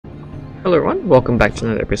Hello everyone, welcome back to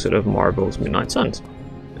another episode of Marvel's Midnight Suns.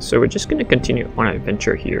 So we're just going to continue on our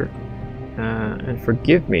adventure here. And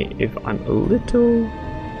forgive me if I'm a little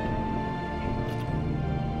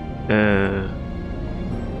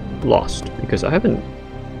lost, because I haven't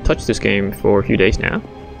touched this game for a few days now.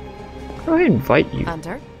 How do I invite you?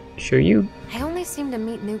 Hunter? Show you? I only seem to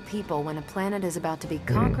meet new people when a planet is about to be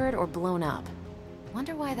conquered or blown up.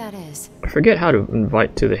 Wonder why that is. I forget how to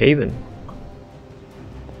invite to the Haven.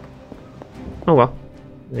 Oh well,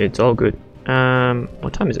 it's all good.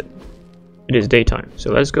 What time is it? It is daytime,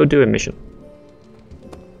 so let's go do a mission.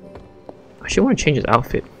 I actually want to change his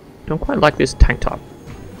outfit. I don't quite like this tank top.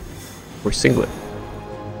 Or singlet.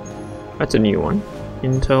 That's a new one.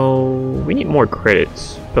 Intel... we need more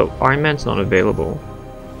credits, but Iron Man's not available.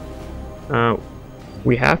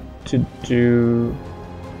 We have to do...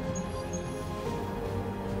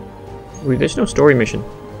 there's no story mission.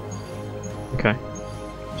 Okay.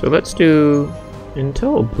 So let's do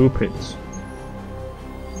Intel or Blueprints?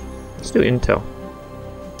 Let's do Intel.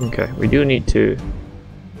 Okay, we do need to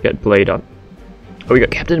get Blade up. Oh, we got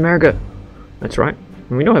Captain America! That's right.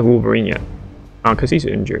 And we don't have Wolverine yet. Because he's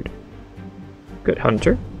injured. Good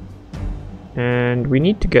Hunter. And we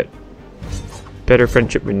need to get better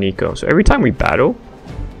friendship with Nico. So every time we battle,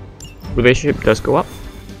 relationship does go up.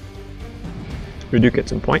 We do get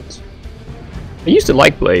some points. I used to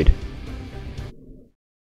like Blade,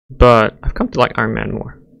 but I've come to like Iron Man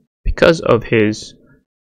more because of his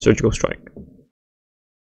surgical strike.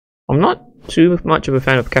 I'm not too much of a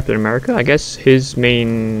fan of Captain America. I guess his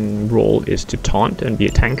main role is to taunt and be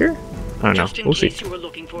a tanker. I don't know. We'll see. You were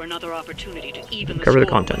looking for another opportunity to even Cover the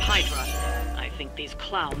score with content. Hydra. I think these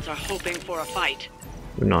clowns are hoping for a fight.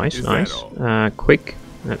 Nice, nice. Quick.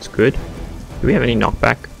 That's good. Do we have any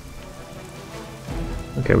knockback?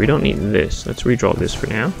 Okay, we don't need this. Let's redraw this for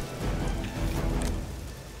now.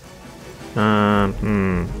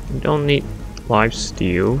 We don't need live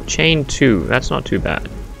steal. Chain 2, that's not too bad.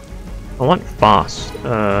 I want fast.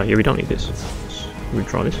 Yeah, we don't need this. Let's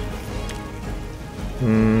redraw this.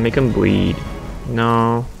 Make him bleed.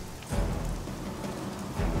 No.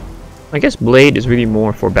 I guess Blade is really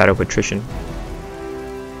more for battle of attrition.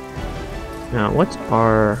 Now, what's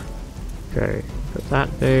our... okay, got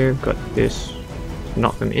that there, got this.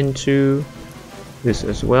 Knock them into. This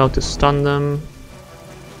as well to stun them.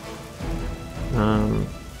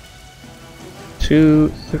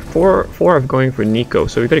 4 of going for Nico,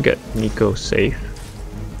 so we gotta get Nico safe.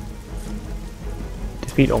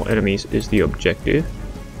 Defeat all enemies is the objective.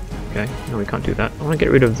 Okay, no, we can't do that. I want to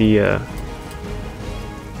get rid of the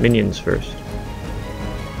minions first.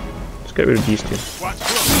 Let's get rid of these two.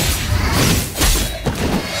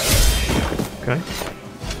 Okay.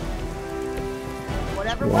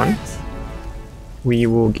 Whatever 1. works. We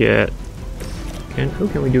will get... who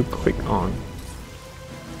can we do quick on?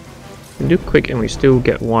 We can do quick and we still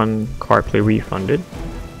get 1 card play refunded.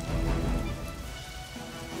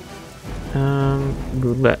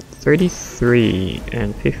 Roulette 33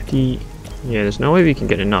 and 50. Yeah, there's no way we can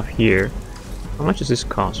get enough here. How much does this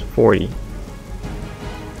cost? 40.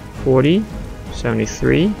 40,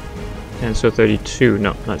 73, and so 32.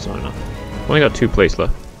 No, that's not enough. Only got 2 plays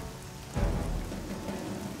left.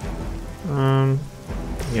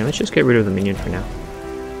 Yeah, let's just get rid of the minion for now.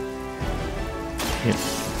 Yeah.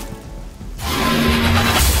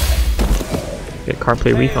 Get card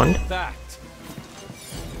play refund.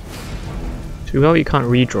 Too well you can't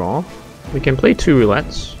redraw. We can play 2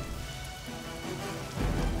 roulettes.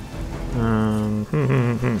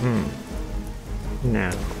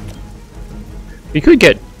 No. We could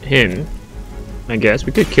get him, I guess.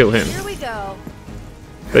 We could kill him. Here we go.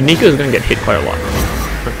 But Nico's gonna get hit quite a lot,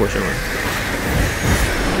 unfortunately.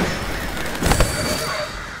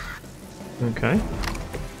 Okay.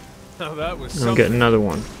 Oh, that was I'll get another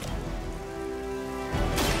one.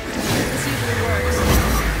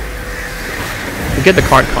 We get the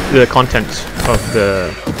contents of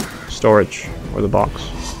the storage or the box.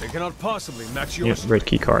 They cannot possibly match Yeah, yours. red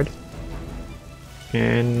key card.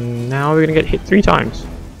 And now we're gonna get hit 3 times.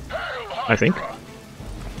 I think.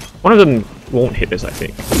 One of them won't hit us, I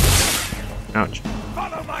think. Ouch.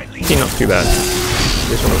 Okay, not too bad.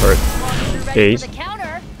 This one will hurt. Daze.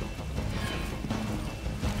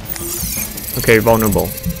 Okay, vulnerable.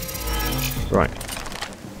 Right.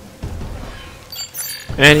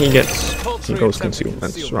 And he goes concealed.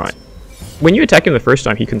 That's right. When you attack him the first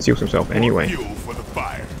time, he conceals himself anyway.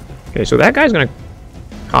 Okay, so that guy's gonna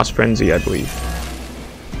cast Frenzy, I believe.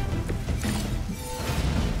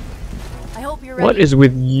 I hope you're ready. What is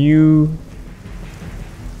with you,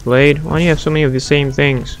 Blade? Why do you have so many of the same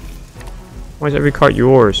things? Why is every card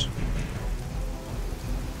yours?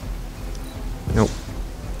 Nope.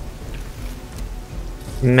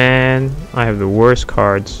 Man, I have the worst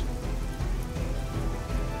cards.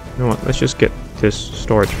 You know what? Let's just get this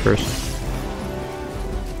storage first.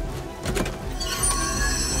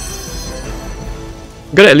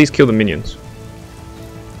 Gotta at least kill the minions.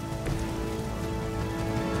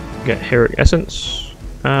 Get heroic essence.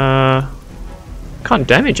 Can't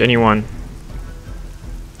damage anyone.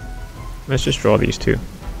 Let's just draw these two.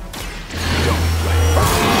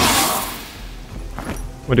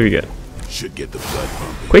 What do we get? Should get the blood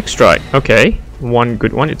pumping. Quick strike. Okay, one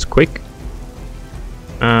good one. It's quick.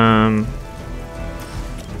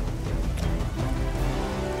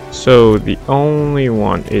 So the only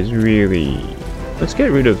one is really. Let's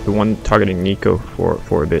get rid of the one targeting Nico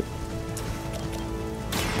for a bit.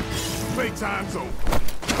 Playtime's over.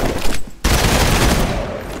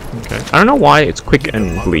 Okay. I don't know why it's quick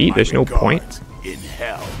and bleed. There's no point. In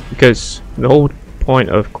hell. Because the whole point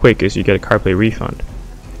of quick is you get a card play refund.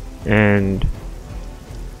 And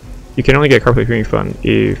you can only get a card play refund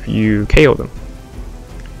if you KO them.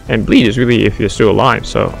 And bleed is really if you're still alive,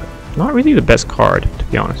 so not really the best card, to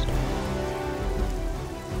be honest.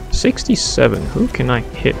 67. Who can I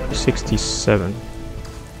hit for 67?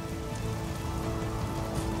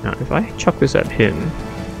 Now, if I chuck this at him...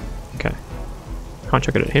 Okay. Can't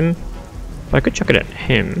chuck it at him. If I could chuck it at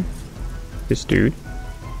him... This dude.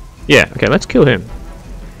 Yeah, okay, let's kill him.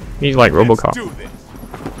 He's like Robocop.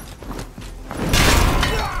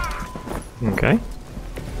 Okay.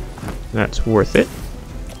 That's worth it.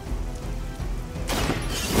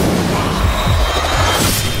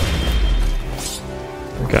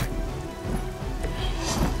 Okay.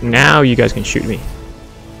 Now you guys can shoot me.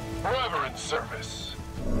 Forever in service.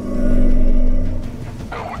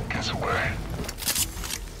 No one gets away.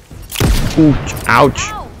 Ooh,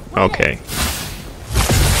 ouch. Okay.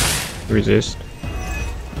 Resist.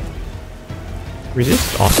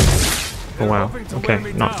 Resist? Awesome. Oh wow.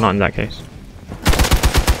 Okay, not in that case.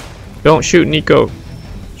 Don't shoot Nico.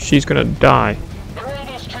 She's gonna die.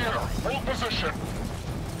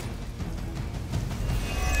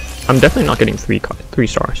 I'm definitely not getting three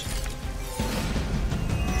stars.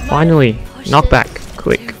 Finally, knockback.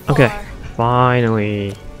 Click. Okay.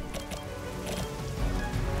 Finally.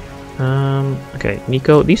 Okay,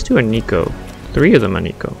 Nico. These two are Nico. 3 of them are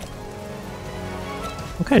Nico.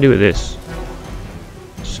 What can I do with this?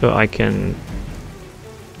 So I can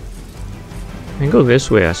go this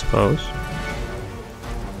way, I suppose.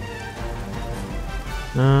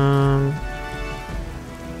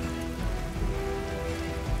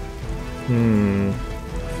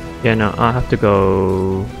 Yeah, no, I'll have to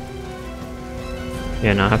go.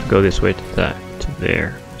 Yeah, no, I have to go this way to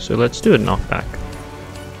there. So let's do a knockback.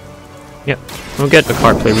 Yep, we'll get the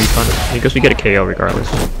card play refund because we get a KO regardless.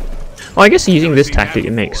 Well, I guess using this tactic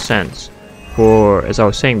it makes sense. For, as I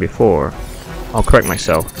was saying before, I'll correct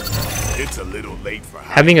myself. It's a little late for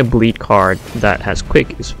having a bleed card that has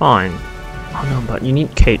quick is fine. Oh no, but you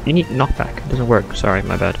need you need knockback. It doesn't work. Sorry,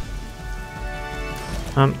 my bad.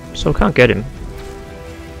 So can't get him.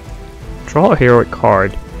 Draw a heroic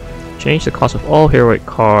card. Change the cost of all heroic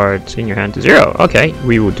cards in your hand to 0. Okay,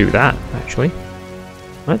 we will do that actually.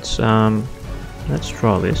 Let's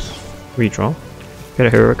draw this. Redraw. Get a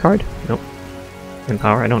heroic card? Nope.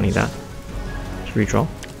 Empower. I don't need that. Just redraw.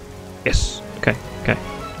 Yes. Okay. Okay.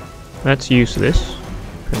 Let's use this.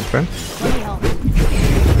 Confirm.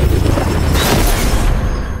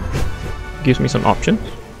 Gives me some options.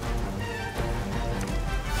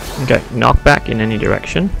 Okay, knockback in any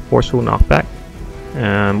direction. Forceful knockback.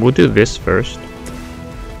 We'll do this first.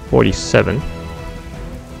 47.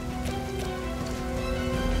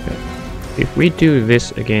 Okay. If we do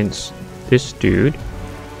this against this dude,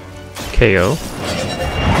 KO.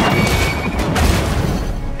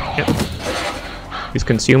 Yep. His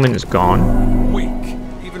concealment is gone. Weak,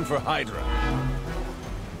 even for Hydra.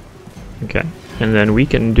 Okay, and then we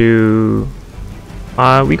can do.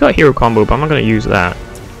 We got hero combo, but I'm not gonna use that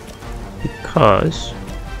because.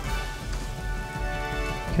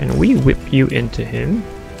 Can we whip you into him?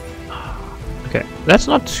 Okay, that's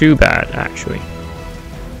not too bad actually.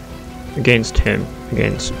 Against him,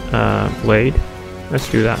 against Blade. Let's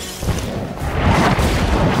do that.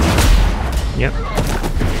 Yep.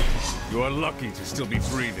 You are lucky to still be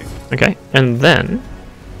breathing. Okay, and then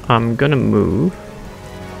I'm gonna move.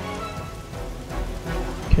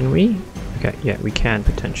 Can we? Okay, yeah, we can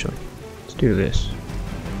potentially. Let's do this.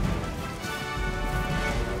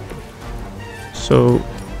 So,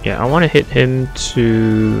 yeah, I want to hit him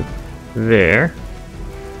to there.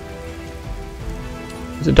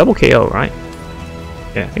 It's a double KO, right?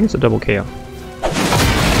 Yeah, I think it's a double KO.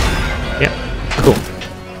 Yep, cool.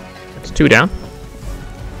 That's 2 down.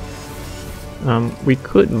 We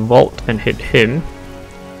could vault and hit him,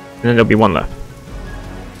 and then there'll be one left.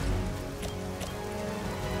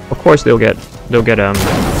 Of course, they'll get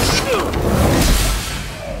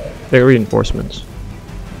their reinforcements.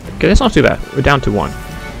 Okay, that's not too bad. We're down to 1.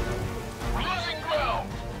 Losing ground.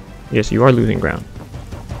 Yes, you are losing ground.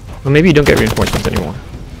 Well, maybe you don't get reinforcements anymore.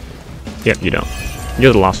 Yep, you don't.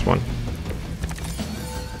 You're the last one.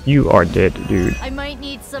 You are dead, dude. I might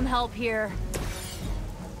need some help here.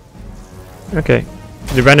 Okay.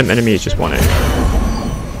 The random enemy is just 1 egg.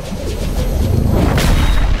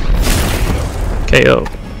 KO.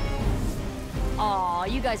 Aw,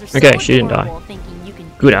 you guys are so Okay, she didn't adorable die. thinking you can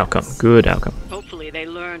Good beat outcome. us. Good outcome. Hopefully they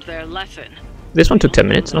learned their lesson. This one took 10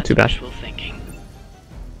 minutes. Not too bad. Wishful thinking.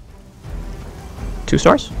 2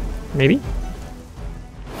 stars? Maybe?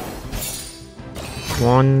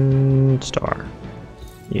 1 star.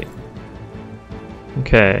 Yeah.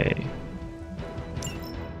 Okay.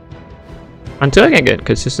 Until I can get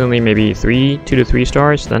consistently maybe 2 to 3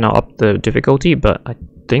 stars, then I'll up the difficulty, but I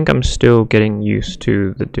think I'm still getting used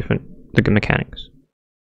to the mechanics.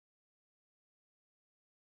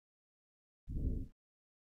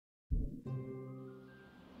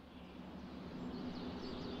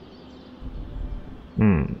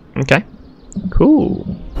 Okay. Cool.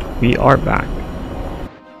 We are back.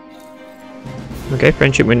 Okay,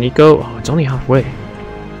 friendship with Nico. Oh, it's only halfway.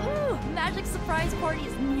 Ooh, magic surprise party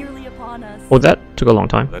is nearly upon us. Oh, that took a long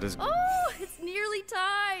time. Let us. Oh, it's nearly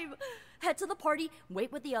time. Head to the party,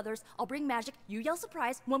 wait with the others. I'll bring magic, you yell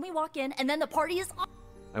surprise when we walk in, and then the party is on.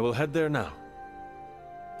 I will head there now.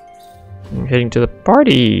 I'm heading to the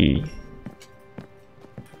party.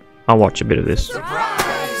 I'll watch a bit of this. Surprise!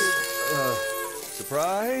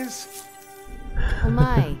 Oh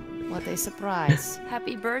my, what a surprise.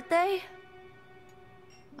 Happy birthday?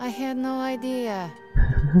 I had no idea.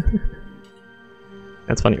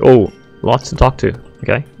 That's funny. Oh, lots to talk to.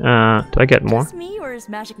 Okay. Do I get more? Just me, or is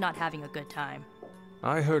magic not having a good time?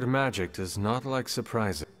 I heard magic does not like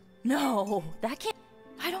surprises. No, that can't.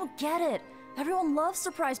 I don't get it. Everyone loves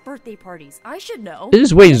surprise birthday parties. I should know. This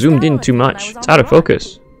is way Miss zoomed in Dallas too when I much. was It's on out the of run.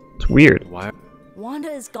 focus. It's weird. Why? Wanda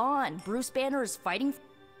is gone. Bruce Banner is fighting.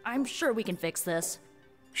 I'm sure we can fix this.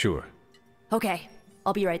 Sure. Okay,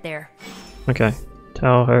 I'll be right there. Okay.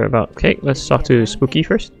 Tell her about. Okay, let's talk to Spooky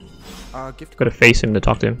first. Gift. Gotta face him to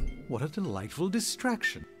talk to him. What a delightful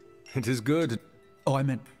distraction. It is good. Oh, I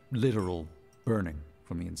meant literal burning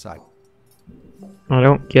from the inside. I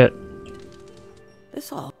don't get.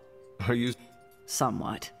 This all Are you?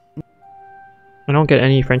 somewhat. I don't get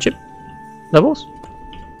any friendship levels.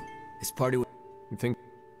 This party. You think?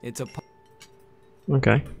 It's a.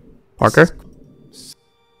 Okay. Parker.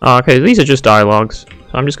 Okay, these are just dialogues. So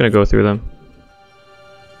I'm just gonna go through them.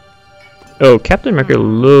 Oh, Captain America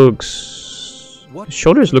looks. His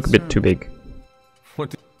shoulders look a bit too big.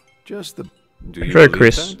 What? Just the. Do I you prefer believe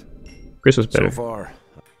Chris. that? Chris was better. So far,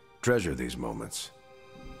 treasure these moments.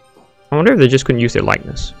 I wonder if they just couldn't use their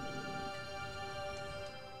likeness.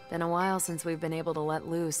 Been a while since we've been able to let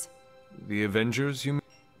loose. The Avengers, you mean?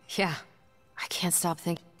 Yeah, I can't stop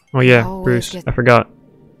thinking. Oh yeah, Always Bruce. get- I forgot.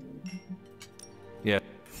 Yeah.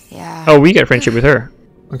 Yeah. Oh, we get friendship with her.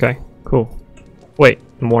 Okay, cool. Wait,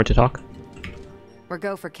 more to talk? We're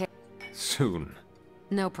go for cake. Soon.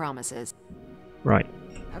 No promises. Right.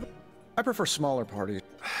 I prefer smaller parties.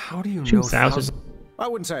 How do you know 2,000. I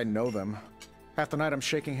wouldn't say I know them. Half the night I'm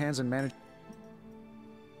shaking hands and managing.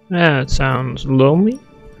 That sounds lonely.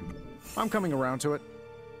 I'm coming around to it.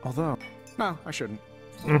 Although, no, I shouldn't.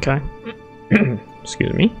 Okay.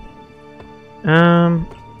 Excuse me.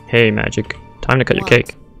 Hey, Magic. Time to cut your What?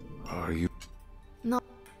 cake. Are you? No.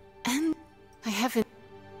 And I haven't.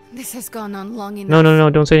 This has gone on long enough. No,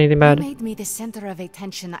 don't say anything You bad. made me the center of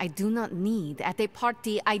attention I do not need at a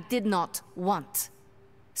party I did not want.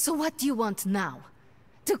 So what do you want now?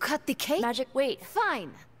 To cut the cake? Magic, wait.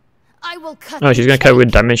 Fine. I will cut. Oh, she's gonna cut it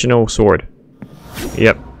with dimensional sword.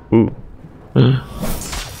 Yep. Ooh.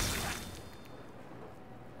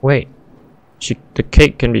 Wait. The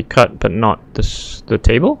cake can be cut, but not the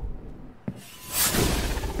table?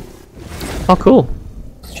 Oh, cool.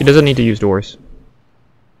 She doesn't need to use doors.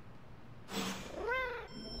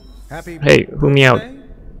 Happy. Hey, who me out?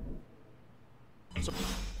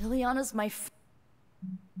 Liliana's my.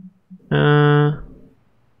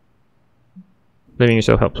 Living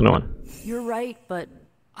yourself helps no one. You're right, but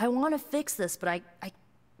I want to fix this, but I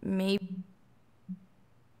maybe.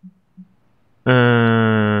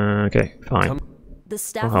 Okay, fine. The I'll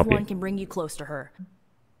staff help of you. one can bring you close to her.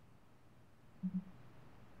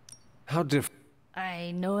 How different?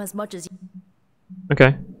 I know as much as you.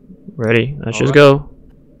 Okay, ready. Let's just Alright. go.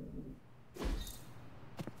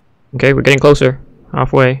 Okay, we're getting closer.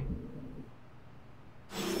 Halfway.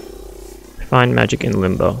 Find magic in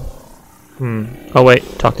limbo. Oh wait,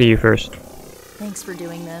 talk to you first. Thanks for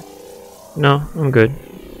doing this. No, I'm good.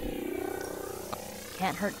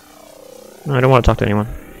 Can't hurt. No, I don't want to talk to anyone.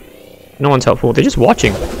 No one's helpful. They're just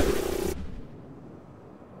watching.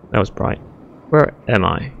 That was bright. Where am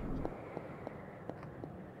I?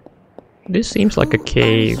 This seems like a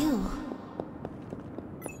cave.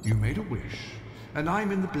 You made a wish, and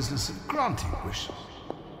I'm in the business of granting wishes.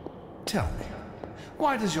 Tell me,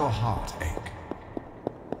 why does your heart ache?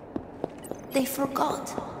 They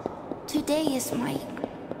forgot. Today is my...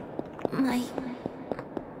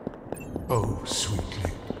 Oh,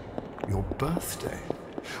 sweetly. Your birthday.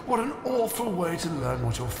 What an awful way to learn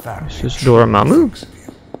what your family This is Dormammu. thinks of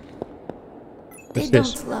you. They What's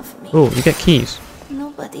this? don't love me. Oh, you get keys.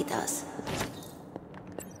 Nobody does.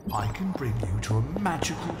 I can bring you to a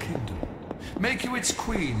magical kingdom. Make you its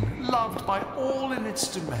queen, loved by all in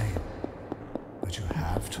its domain. But you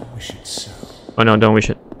have to wish it so. Oh no, don't wish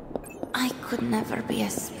it. I could never be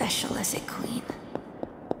as special as a queen.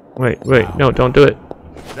 Wait, no, don't do it.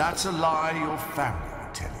 That's a lie your family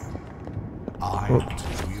would tell you. I will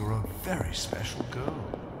tell you you're a very special girl.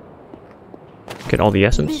 Get all the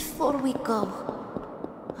essence. Before we go,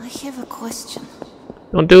 I have a question.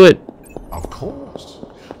 Don't do it. Of course.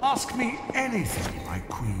 Ask me anything, my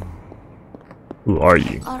queen. Who are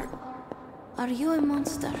you? Are you a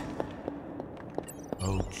monster?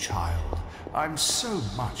 Oh, child, I'm so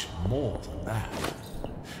much more than that.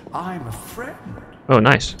 I'm a friend. Oh,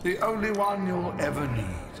 nice. The only one you'll ever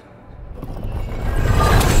need.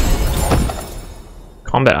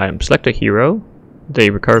 Combat item. Select a hero. They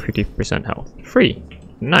recover 50% health. Free.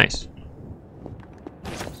 Nice.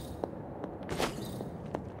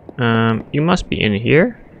 You must be in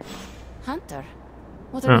here. Hunter,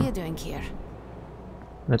 what are you doing here?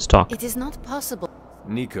 Let's talk. It is not possible.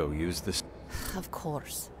 Nico used this. Of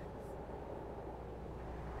course.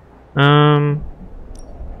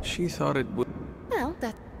 She thought it would. Well,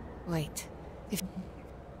 that... Wait. If...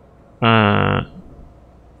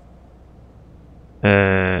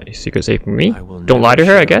 Secret safe from me? Don't Don't lie to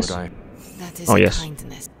her, I guess. That is Oh, a yes.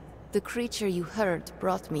 kindness. The creature you heard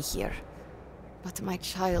brought me here. But my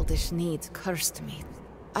childish needs cursed me.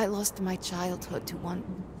 I lost my childhood to one...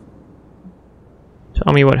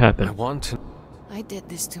 Tell me what I happened. want to. I did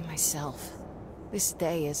this to myself. This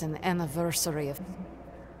day is an anniversary of...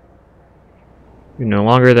 You're no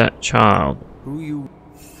longer that child. Who you?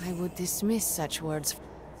 I would dismiss such words.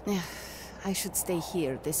 I should stay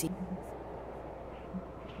here this evening.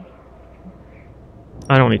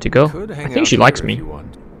 I don't need to go. Could hang I think out she here likes if me. you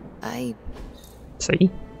want. I... See?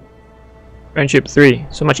 Friendship 3.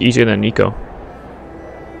 So much easier than Nico.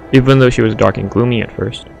 Even though she was dark and gloomy at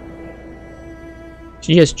first.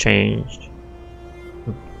 She has changed.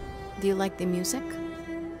 Do you like the music?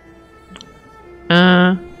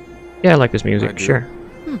 Yeah, I like this music, I do. sure.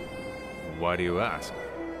 Why do you ask?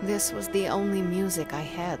 This was the only music I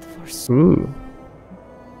had for so... Ooh.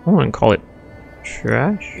 I wouldn't call it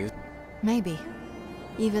trash. Maybe.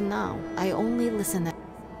 Even now, I only listen at...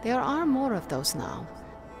 There are more of those now.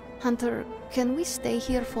 Hunter, can we stay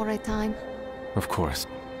here for a time? Of course.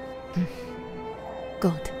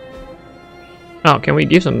 Good. Oh, can we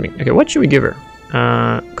give something? Okay, what should we give her?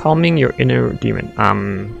 Calming your inner demon.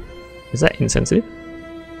 Is that insensitive?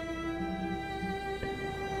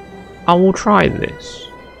 I will try this.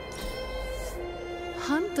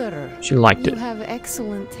 Hunter, She liked you it. have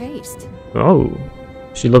excellent taste. Oh,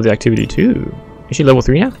 she loved the activity too. Is she level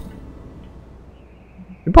 3 now?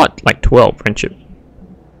 We bought like 12 friendship.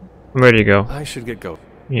 I'm ready to go. I should get going.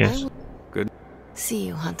 Yes. Good. See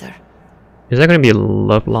you, Hunter. Is that going to be a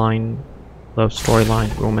love line? Love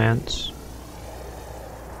storyline? Romance?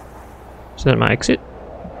 Is that my exit?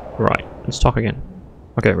 Right. Let's talk again.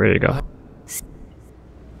 Okay, ready to go.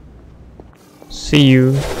 See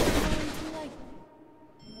you.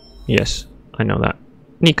 Yes, I know that.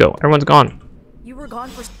 Nico, everyone's gone. You were gone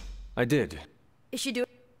for... I did. Is she doing...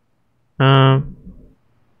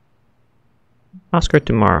 Ask her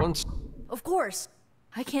tomorrow. Once. Of course.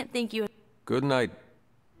 I can't thank you. Good night.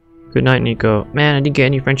 Good night, Nico. Man, I didn't get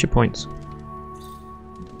any friendship points.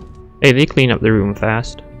 Hey, they clean up the room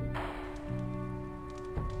fast.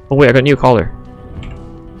 Oh wait, I got a new collar.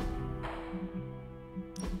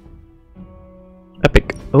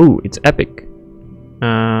 Epic. Oh, it's epic.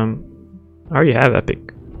 I already have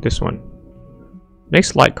epic. This one.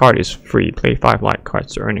 Next light card is free. Play 5 light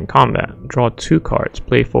cards to earn in combat. Draw 2 cards.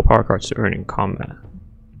 Play 4 power cards to earn in combat.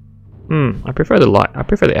 I prefer the light. I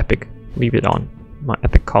prefer the epic. Leave it on. My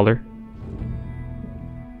epic collar.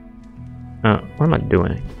 What am I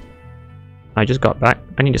doing? I just got back.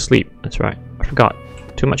 I need to sleep. That's right. I forgot.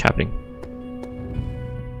 Too much happening.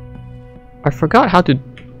 I forgot how to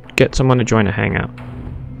get someone to join a hangout.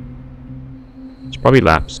 It's probably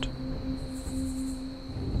lapsed.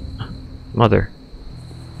 Mother.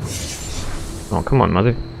 Oh, come on,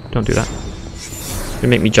 Mother. Don't do that. You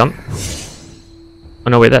make me jump. Oh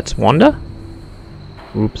no, wait, that's Wanda?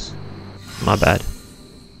 Oops. My bad.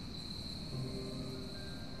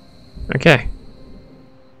 Okay.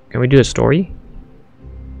 Can we do a story?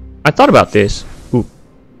 I thought about this. Ooh.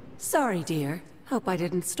 Sorry, dear. Hope I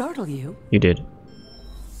didn't startle you. You did.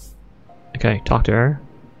 Okay, talk to her.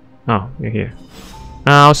 Oh, you're here.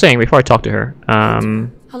 I was saying, before I talk to her,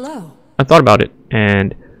 Hello. I thought about it,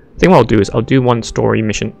 and I think what I'll do is I'll do one story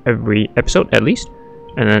mission every episode, at least,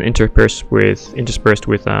 and then interspersed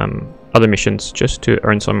with other missions, just to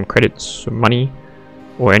earn some credits, or money,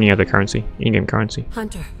 or any other currency, in-game currency.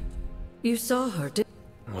 Hunter, you saw her, did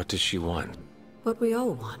What does she want? what we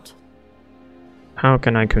all want. How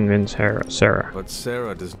can I convince her, Sarah? But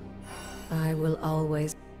Sarah does... I will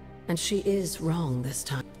always... And she is wrong this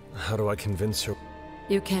time. How do I convince her?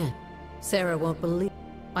 You can. Sarah won't believe.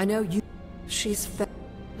 I know you... She's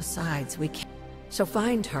Besides, we can't... So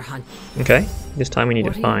find her, Hunter. Okay, this time we need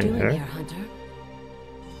What to are find you doing her. there, Hunter?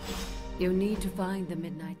 You need to find the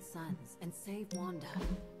Midnight Suns and save Wanda.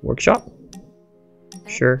 Workshop?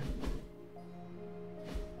 Sure.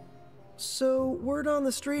 So, word on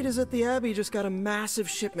the street is that the Abbey just got a massive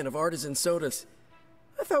shipment of artisan sodas.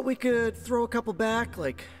 I thought we could throw a couple back,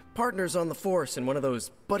 like partners on the force in one of those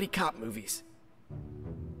buddy cop movies.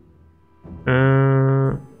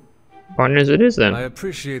 Partners it is then. I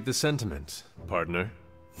appreciate the sentiment, partner.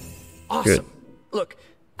 Awesome. Good. Look,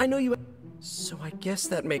 I know you... So I guess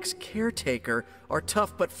that makes Caretaker our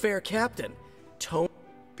tough but fair captain.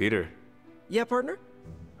 Peter. Yeah, partner?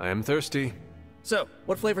 I am thirsty. So,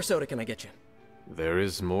 what flavor soda can I get you? There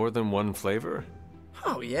is more than one flavor?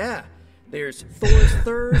 Oh, yeah. There's Thor's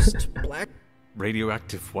Thirst, Black...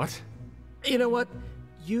 Radioactive what? You know what?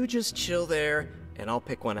 You just chill there, and I'll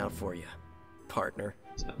pick one out for you, partner.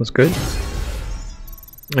 That was good.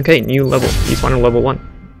 Okay, new level. He's on level 1.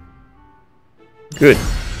 Good.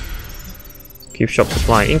 Gift shop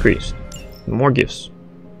supply increased. More gifts.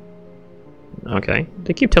 Okay.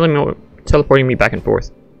 They keep teleporting me back and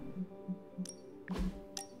forth.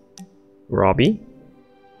 Robbie,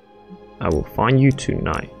 I will find you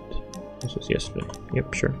tonight. This was yesterday.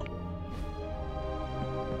 Yep, sure.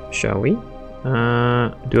 Shall we?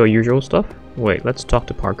 Do our usual stuff? Wait, let's talk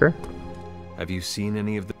to Parker. Have you seen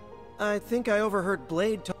any of the... I think I overheard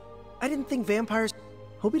Blade talk. I didn't think vampires...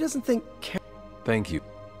 Hope he doesn't think... Thank you.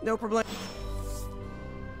 No problem.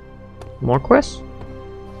 More quests?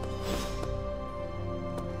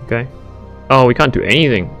 Okay. Oh, we can't do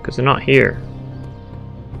anything, because they're not here.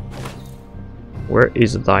 Where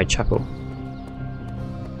is thy chapel?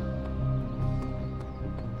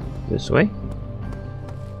 This way?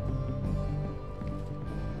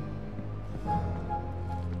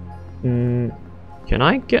 Can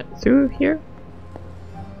I get through here?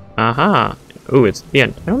 Aha! Ooh, it's the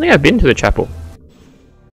end. I don't think I've been to the chapel.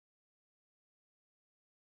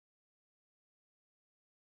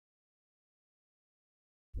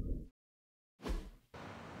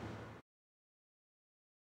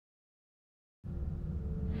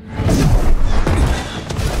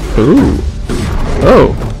 Ooh.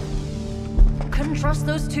 Oh. Couldn't trust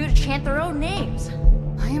those two to chant their own names.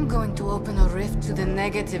 I am going to open a rift to the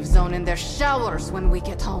negative zone in their showers when we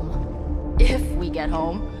get home. If we get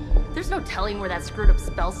home. There's no telling where that screwed up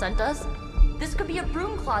spell sent us. This could be a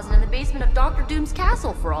broom closet in the basement of Dr. Doom's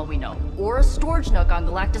castle for all we know. Or a storage nook on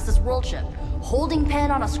Galactus' world ship. Holding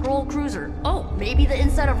pen on a scroll cruiser. Oh, maybe the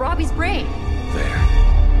inside of Robbie's brain.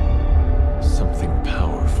 There. Something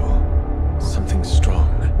powerful. Something strong.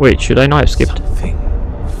 Wait, should I not have skipped? Something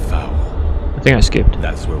foul. I think I skipped.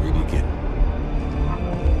 That's where we begin.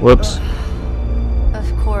 Whoops.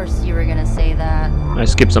 Of course you were gonna say that. I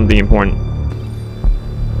skipped something important.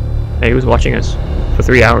 Hey, who's watching us? For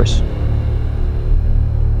 3 hours.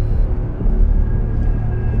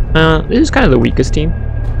 This is kind of the weakest team.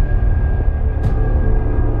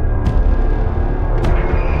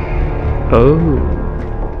 Oh.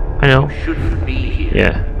 I know. Shouldn't be here.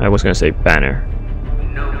 Yeah, I was gonna say banner.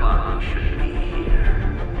 Nobody should be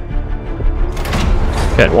here.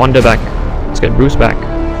 Get Wanda back. Let's get Bruce back.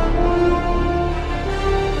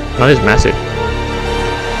 That is massive.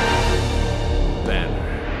 Banner.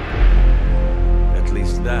 At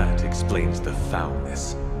least that explains the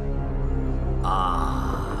foulness.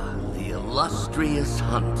 Ah, the illustrious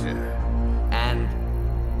hunter. And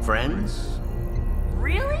friends?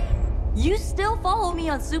 Really? You still follow me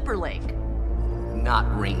on Superlink? not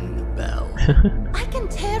ringing the bell. I can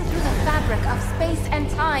tear through the fabric of space and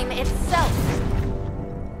time itself.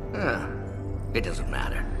 It doesn't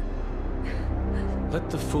matter. Let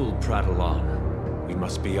the fool prattle on. We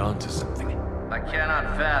must be on to something. I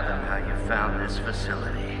cannot fathom how you found this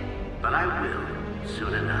facility, but I will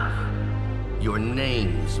soon enough. Your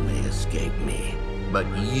names may escape me, but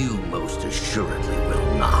you most assuredly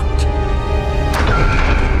will not.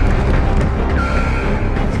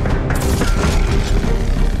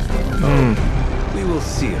 We will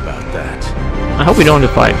see about that. I hope we don't have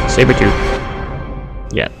to fight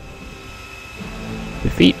Sabretooth yet.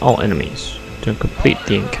 Defeat all enemies to complete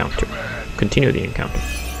the encounter. Continue the encounter.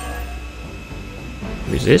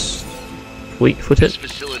 Resist. Fleet-footed. This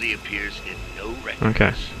facility appears in no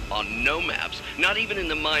records, on no maps, not even in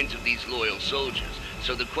the minds of these loyal soldiers.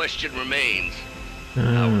 So the question remains: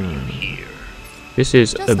 how are you here? This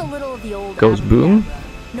is Just a little of the old goes boom.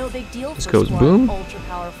 No big deal. This for goes Squad, boom. Ultra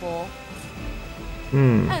powerful.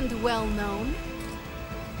 And well known.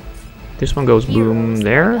 This one goes boom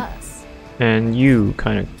there, and you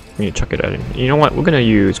kind of need to chuck it at him. You know what? We're gonna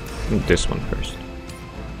use this one first.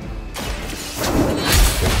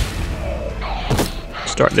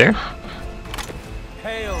 Start there.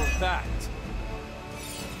 Hail that.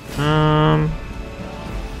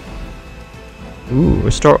 Ooh,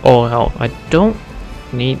 restore all health. I don't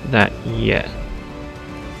need that yet.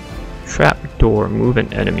 Trap door, move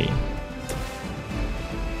an enemy.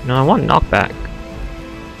 No, I want knockback.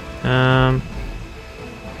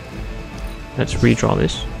 Let's redraw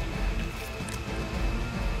this.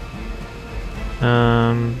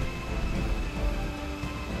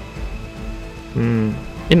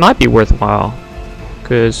 It might be worthwhile,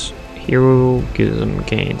 because heroism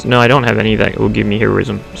gains. No, I don't have any that will give me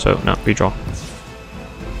heroism, so no, redraw.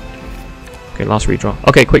 Okay, last redraw.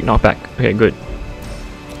 Okay, quick knockback. Okay, good.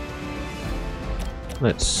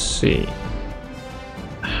 Let's see.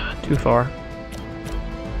 Too far.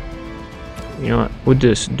 You know what? We'll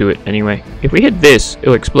just do it anyway. If we hit this,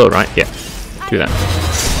 it'll explode, right? Yeah. Do that.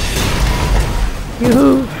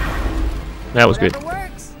 Yoo-hoo! That was good.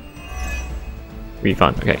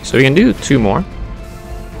 Refund. Okay, so we can do 2 more.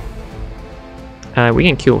 We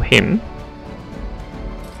can kill him.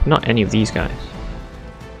 Not any of these guys.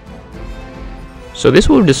 So this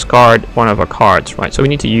will discard one of our cards, right? So we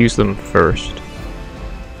need to use them first.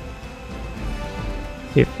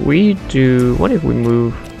 If we do... What if we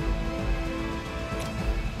move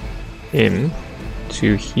him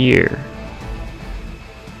to here?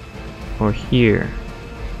 Or here?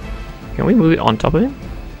 Can we move it on top of him?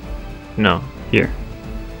 No. Here.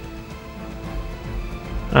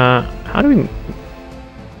 How do we...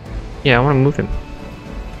 Yeah, I want to move him.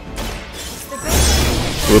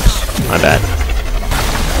 Whoops, my bad.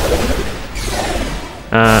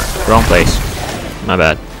 Wrong place. My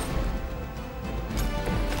bad.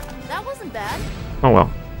 That wasn't bad. Oh well.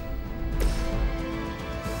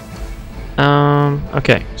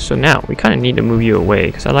 Okay, so now we kind of need to move you away,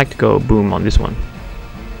 because I like to go boom on this one.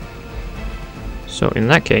 So in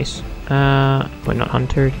that case, but not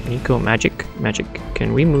Hunter, Nico, Magic.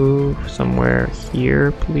 Can we move somewhere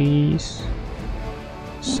here, please?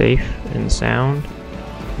 Safe and sound.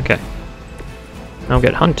 Okay. Now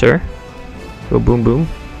get Hunter. Go boom boom.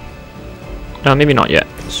 No, maybe not yet.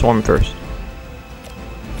 Swarm first.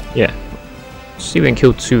 Yeah. Let's see if we can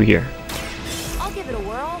kill 2 here. I'll give it a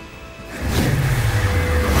whirl.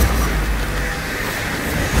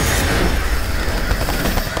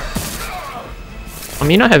 I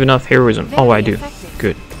mean, I have enough heroism. Oh, I do.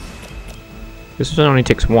 Good. This one only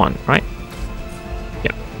takes 1, right?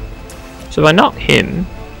 Yeah. So if I knock him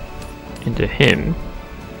into him...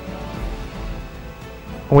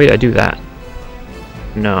 Oh wait, I do that.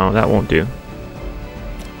 No, that won't do.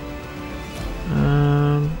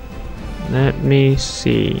 Let me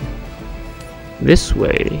see. This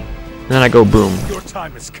way. And then I go boom. Your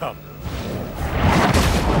time has come.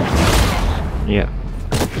 Yeah.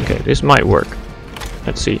 Okay, this might work.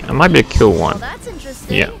 Let's see. I might be able to kill 1. Well, that's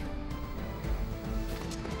interesting. Yeah.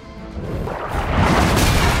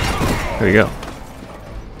 There we go.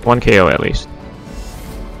 1 KO at least.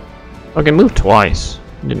 I can move twice.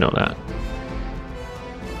 Didn't know that.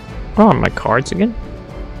 Oh, my cards again?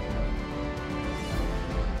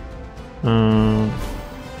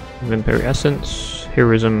 Vampire Essence,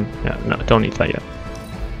 Heroism. Yeah, no, don't need that yet.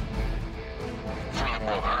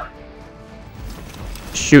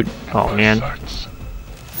 Shoot. Oh, man.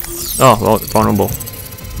 Oh, well, vulnerable.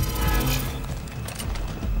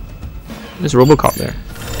 There's Robocop there.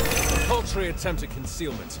 Paltry attempt at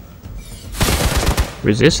concealment.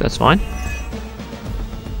 Resist, that's fine.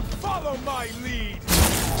 Follow my lead.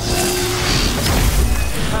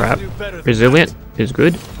 Crap. Resilient is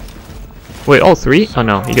good. Wait, all three? Oh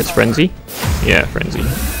no, he gets Frenzy. Yeah, Frenzy.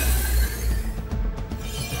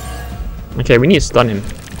 Okay, we need to stun him.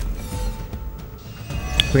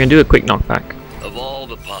 We can do a quick knockback. Of all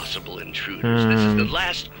the possible intruders, this is the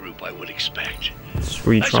last group I would expect. Let's I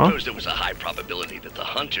redraw. suppose there was a high probability that the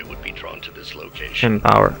hunter would be drawn to this location.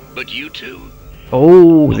 Empower. But you two?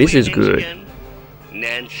 Oh, this is good. Again?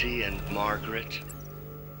 Nancy and Margaret?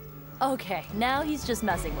 Okay, now he's just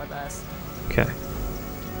messing with us. Okay.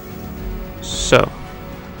 So,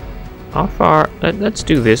 how far? Let's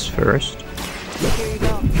do this first. Here you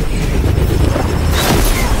go.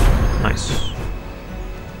 Nice.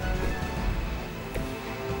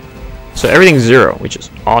 So everything's 0, which is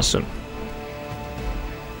awesome.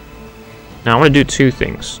 Now I want to do two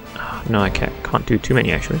things. No, I can't do too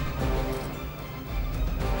many actually.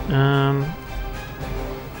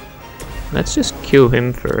 Let's just kill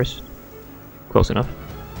him first. Close enough.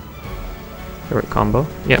 The right combo.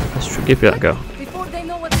 Yeah, let's give that a go. Before they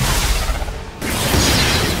know what.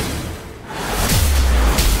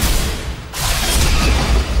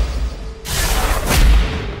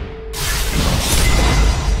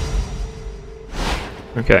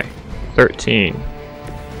 Okay, 13.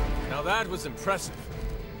 Now that was impressive.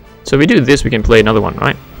 So if we do this, we can play another one,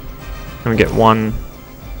 right? And we get 1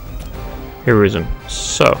 heroism.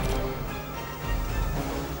 So,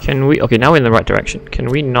 can we? Okay, now we're in the right direction. Can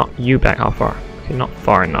we knock you back? How far? Okay, not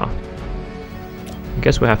far enough. I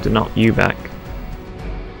guess we have to knock you back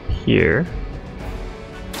here.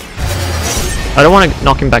 I don't want to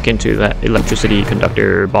knock him back into that electricity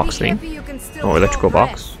conductor box thing, or electrical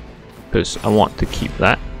box, because I want to keep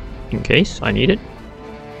that in case I need it.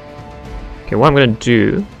 Okay, what I'm going to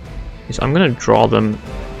do is I'm going to draw them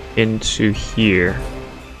into here.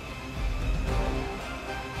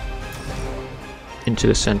 Into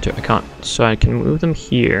the center. I can't, so I can move them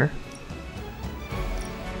here.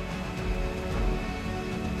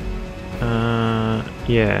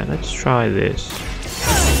 Yeah, let's try this.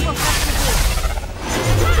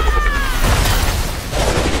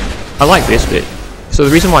 I like this bit. So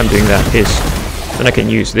the reason why I'm doing that is then I can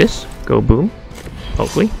use this. Go boom.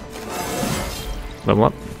 Hopefully. Level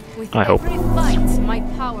up. I hope. Every fight, my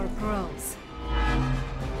power grows.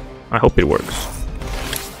 I hope it works.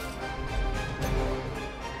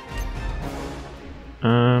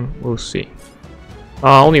 We'll see.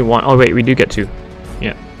 Only one. Oh wait, we do get 2.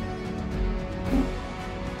 Yeah.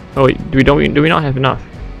 Oh wait, do we not have enough?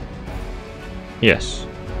 Yes.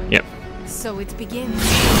 Yep. So it begins.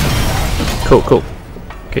 Cool, cool.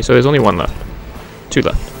 Okay, so there's only 1 left. 2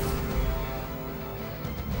 left.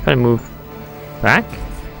 Kind of move back?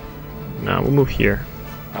 No, we'll move here.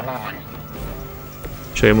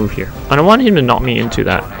 Should I move here? I don't want him to knock me into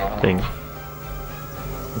that thing.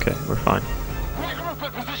 Okay, we're fine.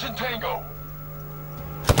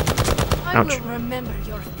 I will remember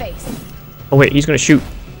your face. Oh wait, he's gonna shoot.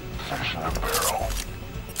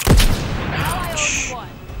 Shh.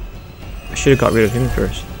 I should have got rid of him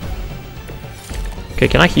first. Okay,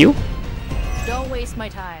 can I heal? Don't waste my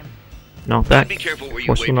time. Knock back. Be careful where you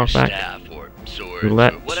Forceful wave your knock back. staff or sword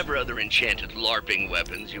Roulette. or whatever other enchanted LARPing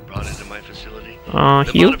weapons you brought into my facility.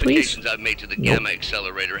 Heal, the please. modifications I've made to the Nope. gamma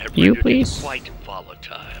accelerator have Heal, rendered please. it quite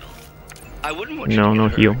volatile. I wouldn't want you No, to no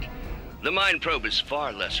get heal. hurt. The mind probe is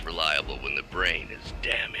far less reliable when the brain is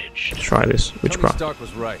damaged. Let's try this. Tony Witchcraft. Stark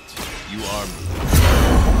was right. You are me.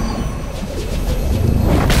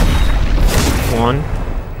 1,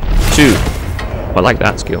 2. I like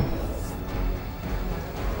that skill.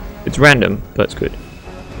 It's random, but it's good.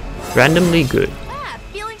 Randomly good. Ah,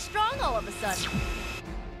 feeling strong all of a sudden.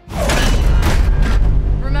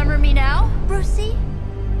 Remember me now, Brucey?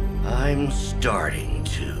 I'm starting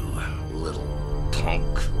to, little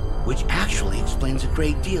punk. Which actually explains a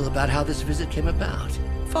great deal about how this visit came about.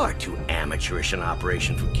 Far too amateurish an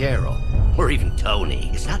operation for Carol, or even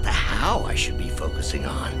Tony. It's not the how I should be focusing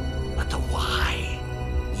on, but the why.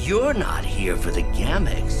 You're not here for the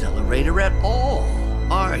gamma accelerator at all,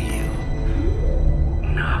 are you?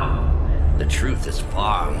 No. The truth is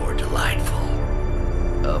far more delightful.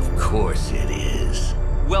 Of course it is.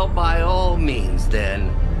 Well, by all means,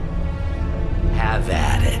 then, have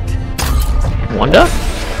at it. Wanda?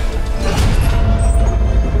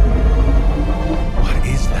 What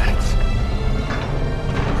is that?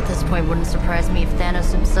 At this point, wouldn't surprise me if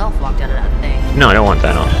Thanos himself walked out of that thing. No, I don't want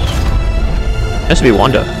Thanos. It has to be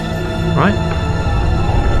Wanda, right?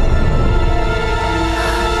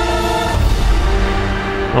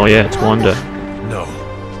 Oh yeah, it's Wanda. No.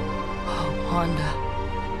 Oh, Wanda.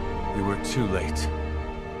 We were too late.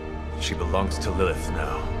 She belongs to Lilith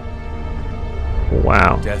now.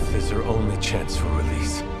 Wow. Death is her only chance for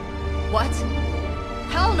release. What?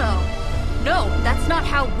 Hell no! No, that's not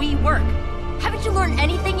how we work. Haven't you learned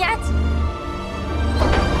anything yet?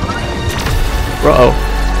 Uh-oh.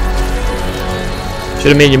 Should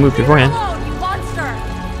have made you move beforehand. You monster!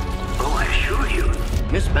 Oh, I assure you,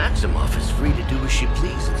 Miss Maximoff is free to do as she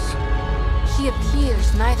pleases. She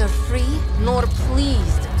appears neither free nor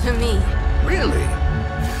pleased to me. Really?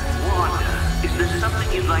 Wanda, is there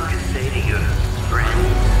something you'd like to say to your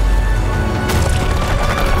friends?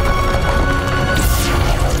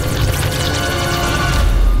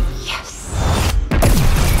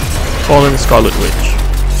 Fallen Scarlet Witch.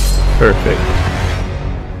 Perfect.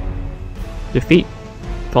 Defeat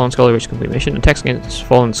Fallen Scarlet Witch complete mission. Attacks against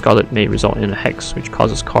Fallen Scarlet may result in a hex, which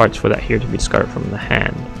causes cards for that hero to be discarded from the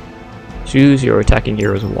hand. Choose your attacking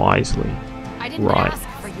heroes wisely. I didn't ask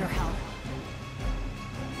for your help.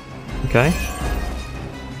 Okay.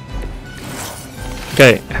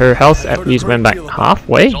 Okay, her health at least went back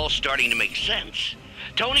halfway. It's all starting to make sense.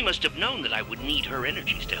 Tony must have known that I would need her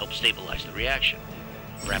energies to help stabilize the reaction.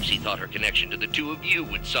 Perhaps he thought her connection to the two of you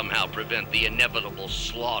would somehow prevent the inevitable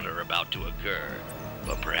slaughter about to occur.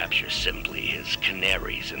 But perhaps you're simply his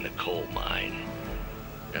canaries in the coal mine.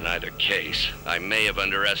 In either case, I may have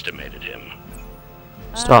underestimated him.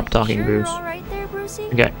 Stop talking, Bruce.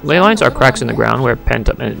 Okay, ley lines are cracks in the ground where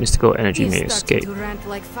pent-up mystical energy may escape.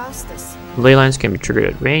 Ley lines can be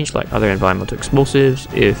triggered at range, like other environmental explosives.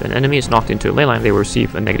 If an enemy is knocked into a ley line, they will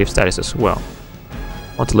receive a negative status as well.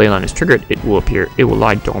 Once the ley line is triggered, it will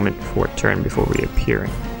lie dormant for a turn before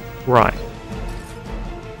reappearing. Right.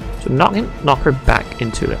 So knock her back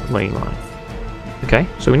into that ley line. Okay,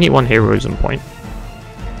 so we need one heroism point.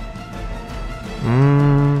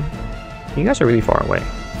 You guys are really far away.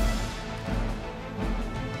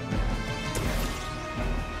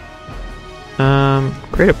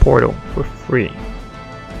 Create a portal for free.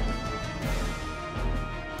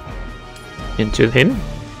 Into him?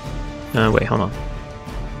 Wait, hold on.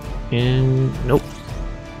 Nope.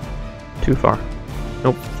 Too far.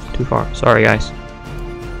 Nope, too far. Sorry, guys.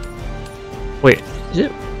 Wait, is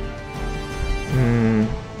it?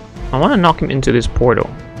 I want to knock him into this portal.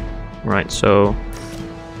 Right, so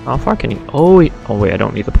how far can he? Oh wait, I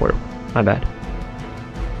don't need the portal. My bad.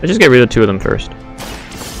 Let's just get rid of two of them first.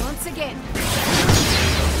 Once again.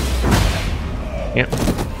 Yep.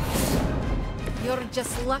 You're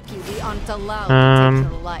just lucky we aren't allowed to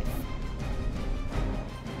take your life.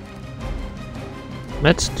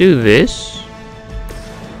 Let's do this.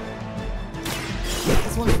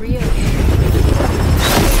 This one's for you.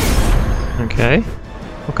 Okay.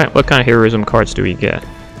 What kind of heroism cards do we get?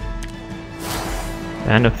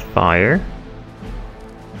 Band of Fire.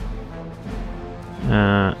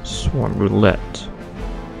 Swarm Roulette.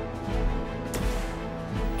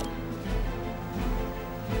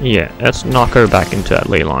 Yeah, let's knock her back into that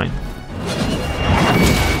ley line.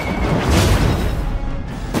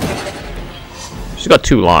 She's got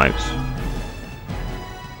 2 lives.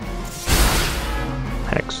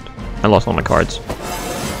 Hexed. I lost all my cards.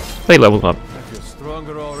 They leveled up.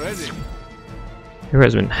 Hero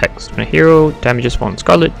has been hexed. When a hero damages Fallen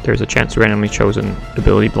Scarlet, there is a chance the randomly chosen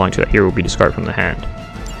ability belonging to that hero will be discarded from the hand.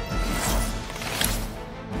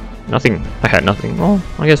 Nothing. I had nothing. Well,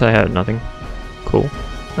 I guess I had nothing. Cool.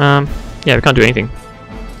 Yeah, we can't do anything.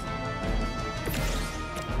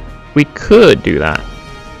 We could do that.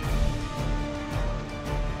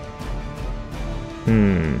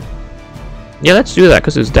 Yeah, let's do that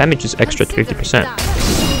because his damage is extra 50%.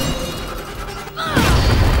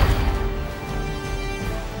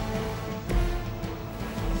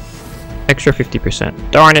 Extra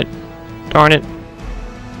 50%. Darn it! Darn it!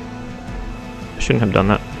 I shouldn't have done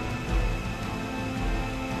that.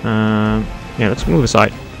 Yeah, let's move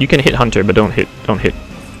aside. You can hit Hunter, but don't hit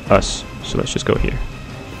us. So let's just go here.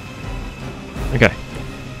 Okay.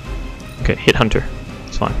 Okay, hit Hunter.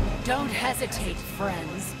 It's fine. Don't hesitate,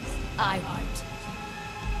 friends. I won't.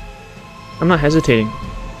 I'm not hesitating.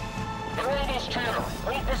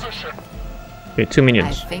 Okay, 2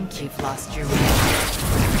 minions. I think you've lost your way.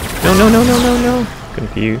 No.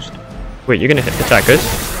 Confused. Wait, you're gonna attack us?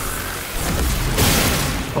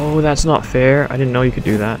 Oh, that's not fair. I didn't know you could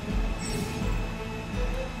do that.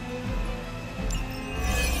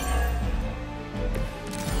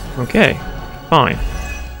 Okay, fine.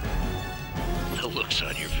 The looks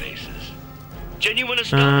on your faces. Genuine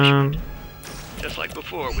astonishment. Just like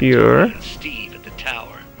before with Tony and Steve at the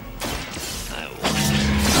tower. I wonder,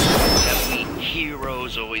 have we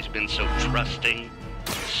heroes always been so trusting?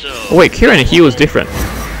 So oh wait, Kieran and Hugh is different.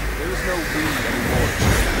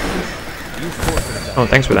 Oh,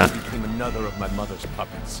 thanks for that. another of my mother's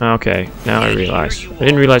puppets. Okay, now I realize. I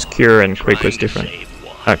didn't realize cure and quick was different.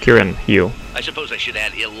 Cure and heal. I suppose I should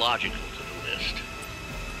add illogical to the list.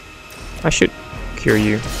 I should cure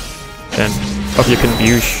you then of your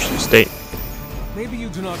confused state. Maybe you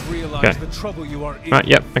do not realize the trouble you are in.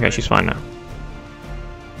 Yep, okay, she's fine now.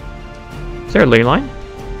 Is there a ley line?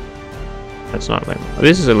 That's not a ley line. Oh,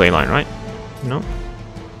 this is a ley line, right? No?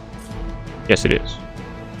 Yes, it is.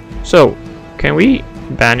 So, can we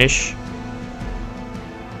banish...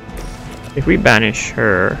 If we banish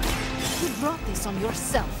her... You brought this on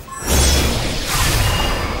yourself.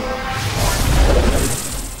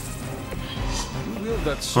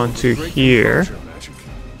 Onto here.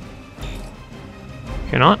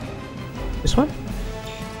 Cannot? This one?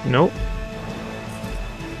 Nope.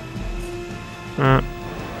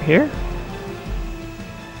 Here?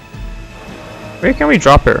 Where can we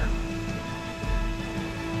drop her?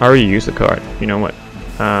 I already used the card. You know what?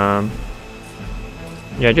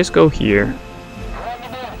 Yeah, just go here.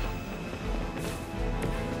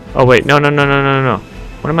 Oh wait, no.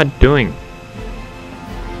 What am I doing?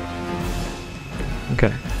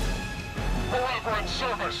 Okay.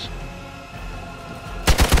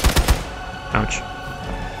 Ouch.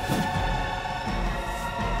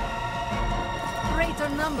 Greater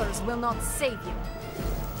numbers will not save you.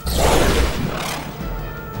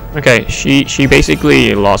 Okay, she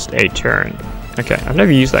basically lost a turn. Okay, I've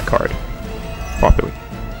never used that card properly.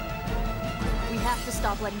 We have to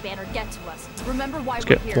stop letting Banner get to us. Remember why Let's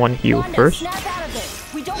we're get here. one heal Wanda, first. Snap out of it.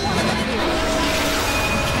 We don't want to get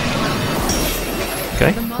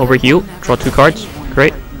here. Okay, over heal, draw 2 cards.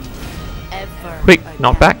 Great. Quick,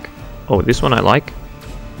 knockback. Oh, this one I like.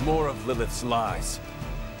 More of Lilith's lies.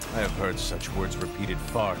 I have heard such words repeated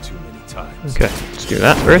far too many times. Okay, let's do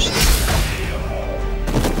that first.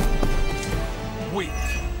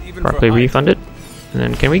 Properly refund it. And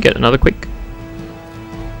then can we get another quick? Do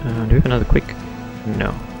we have another quick?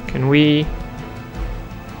 No. Can we...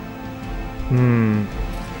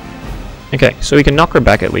 Okay, so we can knock her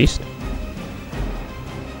back at least.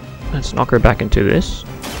 Let's knock her back into this.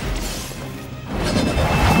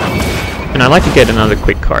 And I'd like to get another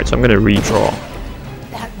quick card, so I'm going to redraw.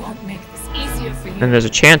 That won't make this easier for you. And there's a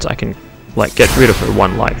chance I can, like, get rid of her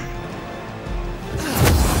 1 life.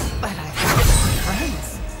 But I have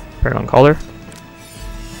friends. Paragon Collar.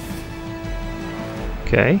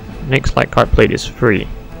 Okay, next light card plate is free.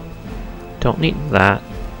 Don't need that.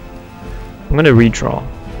 I'm going to redraw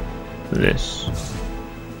this.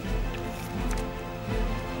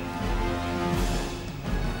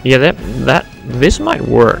 Yeah, this might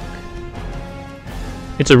work.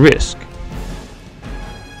 It's a risk.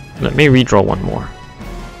 Let me redraw 1 more.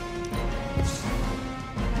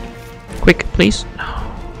 Quick, please.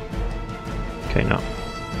 No. Okay, no.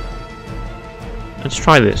 Let's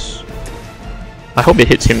try this. I hope it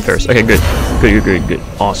hits him first. Okay, good. Good.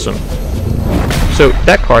 Awesome. So,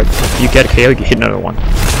 that card, you get a KO, you hit another one.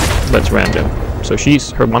 That's random. So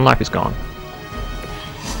her 1 life is gone.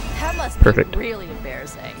 That must Perfect. be really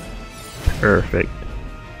embarrassing. Perfect.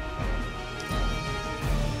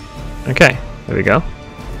 Okay, there we go.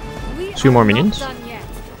 2 more minions.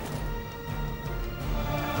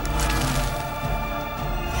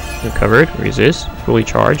 Recovered, resist, fully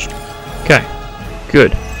charged. Okay,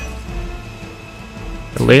 good.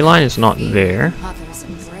 The ley line is not there.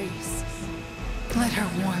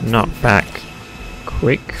 Not back.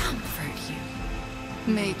 Quick.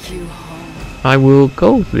 Make you home. I will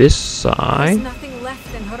go this side. There's nothing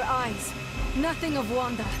left in her eyes. Nothing of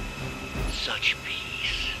Wanda. Such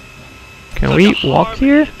peace. Can we walk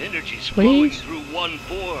here, please? Through one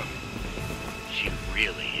form. She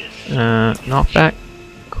really is. Knockback.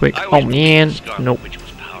 Quick. Oh man. Nope.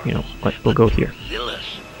 You know what? We'll go here. Lilith.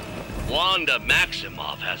 Wanda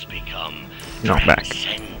Maximoff has become Knockback.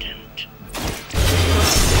 transcendent.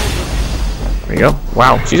 There we go.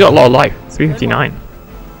 Wow, she's got a lot of life. 359.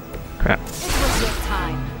 Crap.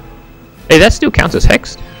 Hey, that still counts as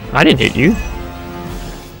hexed. I didn't hit you.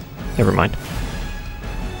 Never mind.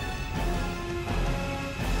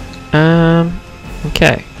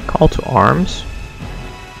 Okay. Call to arms.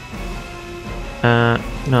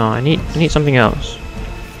 No, I need something else.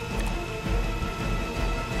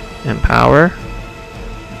 Empower.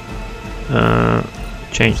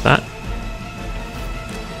 Change that.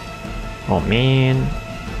 Oh man.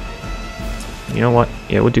 You know what?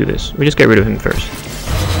 Yeah, we'll do this. We just get rid of him first.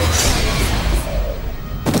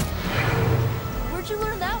 Where'd you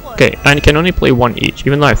learn that one? Okay, and can only play 1 each,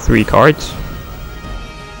 even though I have 3 cards.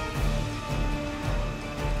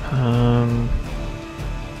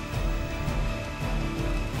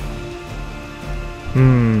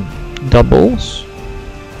 Doubles.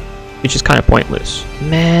 which is kind of pointless.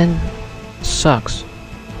 Man, sucks.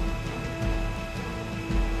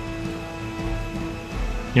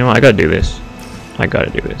 You know what? I gotta do this. I gotta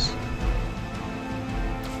do this.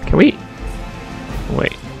 Can we?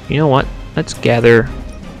 Wait. You know what? Let's gather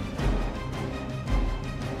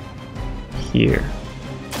here.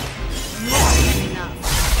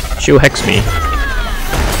 She'll hex me.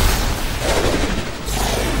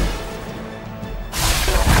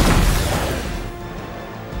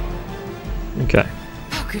 Okay.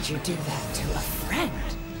 How could you do that to a friend?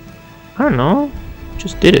 I don't know.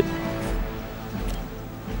 Just did it.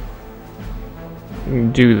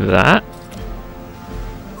 Do that.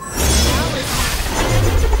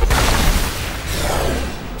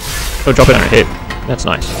 Oh, drop it on her hit. That's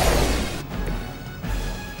nice.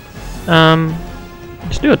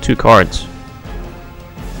 Let's do 2 cards.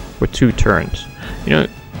 For 2 turns. You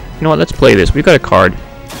know what? Let's play this. We've got a card.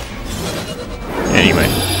 Anyway.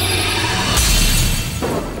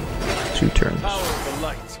 2 turns.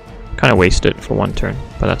 Kind of wasted for 1 turn,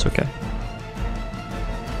 but that's okay.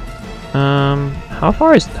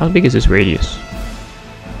 How big is this radius?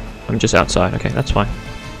 I'm just outside. Okay, that's fine.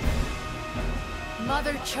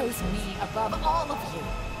 Mother chose me above all of you.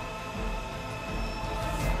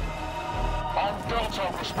 On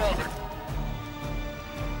Delta responding.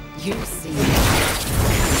 You see.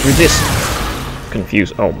 Resist.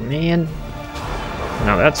 Confused. Oh man.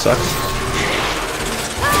 Now that sucks.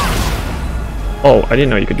 Oh, I didn't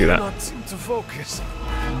know you could do that. Not seem to focus.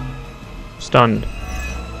 Stunned.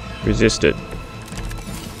 Resisted.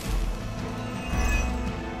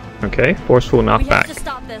 Okay, forceful We have knockback. to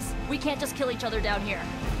stop this. We can't just kill each other down here.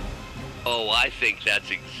 Oh, I think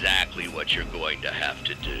that's exactly what you're going to have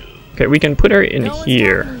to do. Okay, we can put her in No one's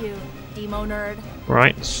here. talking to you, Demo nerd.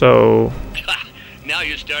 Right, so Now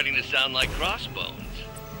you're starting to sound like Crossbones.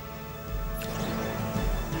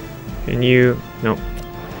 can you nope.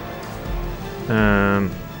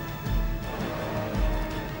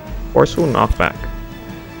 Forceful knockback.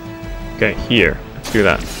 Okay, here. Let's do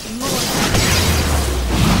that.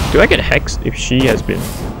 Do I get hexed if she has been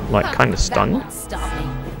like kinda stunned?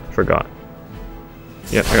 Forgot.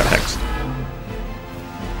 Yep, I got hexed.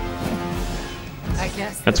 I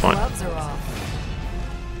guess That's the fine. gloves are off.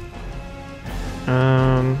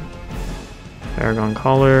 Paragon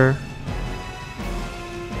collar.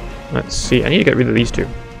 Let's see, I need to get rid of these 2.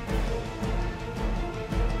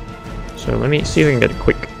 So let me see if I can get it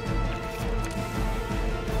quick.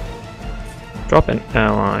 Drop an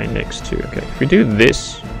ally next to, okay, if we do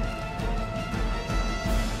this.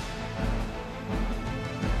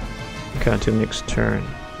 Okay, until next turn.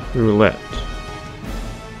 Roulette.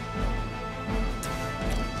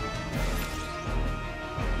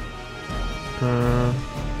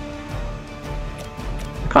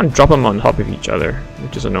 I can't drop them on top of each other,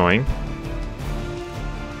 which is annoying.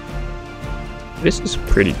 This is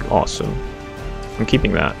pretty awesome. I'm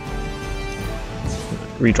keeping that.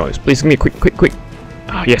 Redraw this. Please give me a quick.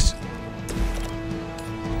 Ah, yes.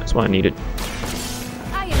 That's what I needed.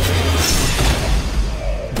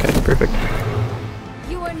 Okay, perfect.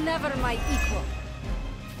 You were never my equal.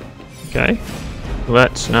 Okay.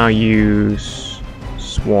 Let's now use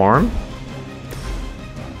Swarm.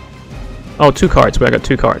 Oh, 2 cards. But I got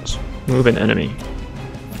 2 cards. Move an enemy.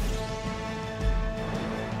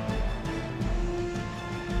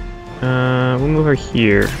 We'll move her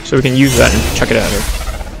here, so we can use that and chuck it at her.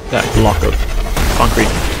 That block of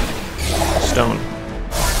concrete. Stone.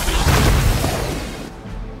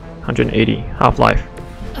 180. Half-life.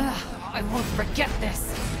 I won't forget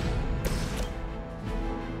this.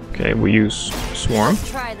 Okay, we'll use Swarm.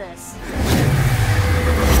 Let's try this.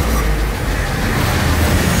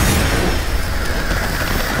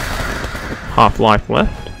 Half-life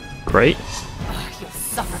left. Great. You'll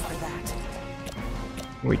suffer for that.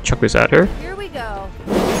 We chuck this at her. Here we go.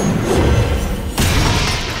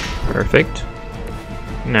 Perfect.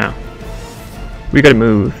 Now, we gotta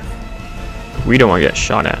move. We don't want to get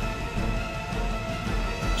shot at.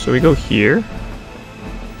 So we go here.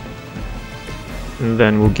 And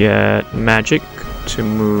then we'll get magic to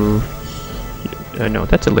move. No,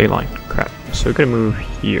 that's a ley line. Crap. So we're gonna move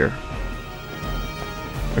here.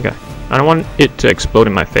 Okay. I don't want it to explode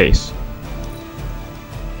in my face.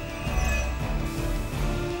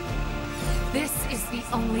 This is the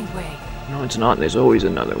only way. No, it's not. There's always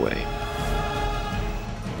another way.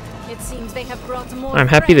 It seems they have brought more. I'm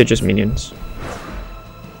happy they're just minions.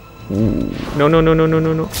 Ooh. No.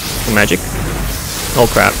 Oh, magic. Oh,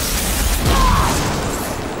 crap.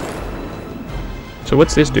 So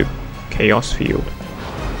what's this do? Chaos Field.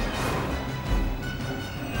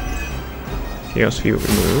 Chaos Field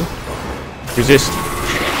remove. Resist.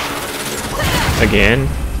 Again?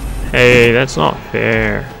 Hey, that's not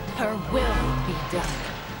fair. Her will be done.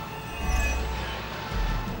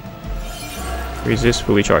 Resist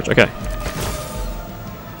fully charged. Okay.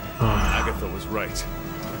 Agatha was right.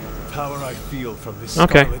 The power I feel from this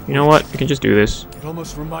Okay, Scarlet you know Witch, what? We can just do this. it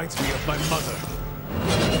almost reminds me of my mother.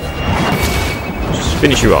 Just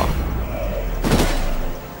finish you off.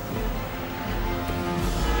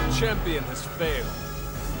 The champion has failed.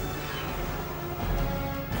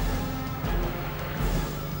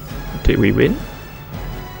 Did we win?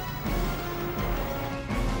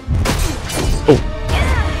 Oh.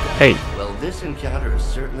 Hey. Well, this encounter has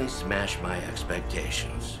certainly smashed my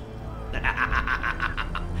expectations.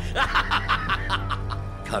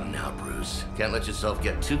 Come now, Bruce. Can't let yourself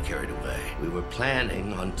get too carried away. We were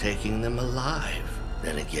planning on taking them alive.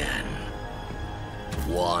 Then again,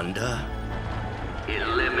 Wanda,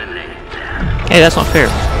 eliminate them. Hey, that's not fair.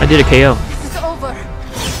 I did a KO. This is over.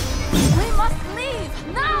 We must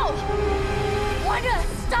leave now. Wanda,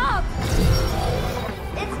 stop.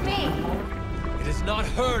 It's me. It is not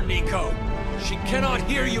her, Nico. She cannot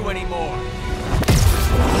hear you anymore.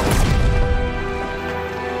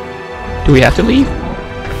 Do we have to leave?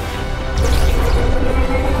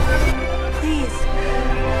 Please.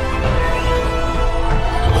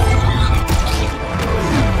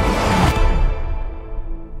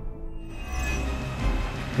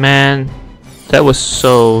 Man, that was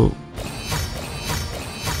so...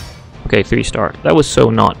 Okay, 3-star. That was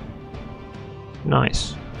so not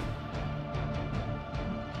nice.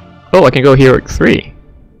 Oh, I can go Heroic 3.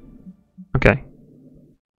 Okay.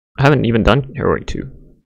 I haven't even done Heroic 2.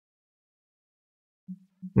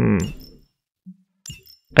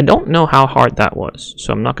 I don't know how hard that was,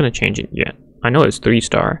 so I'm not going to change it yet. I know it's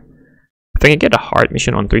 3-star. If I can get a hard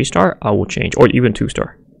mission on 3-star, I will change, or even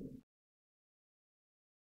 2-star.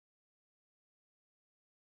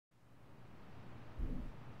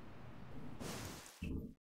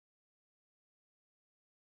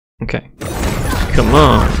 Okay. Come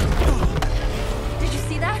on. Did you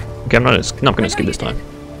see that? Okay, I'm not gonna skip this time.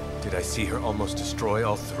 Did I see her almost destroy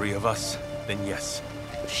all three of us? Then yes.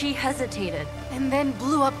 She hesitated. And then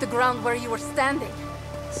blew up the ground where you were standing.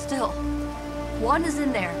 Still, Wanda's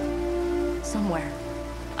in there. Somewhere.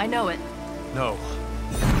 I know it. No.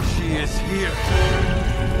 She is here.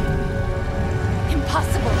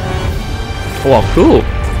 Impossible. Oh, wow, cool.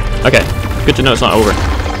 Okay, good to know it's not over.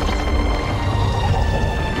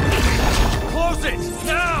 Close it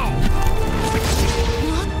now.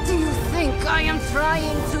 What do you think I am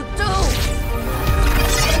trying to do?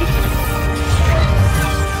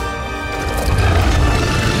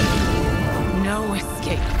 No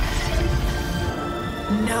escape.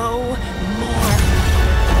 No more.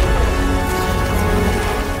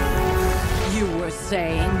 You were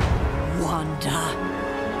saying, Wanda.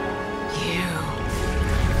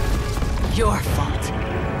 Your fault.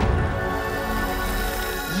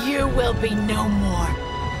 You will be no more.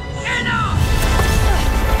 Enough!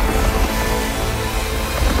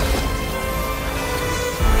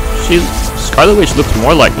 Scarlet Witch looks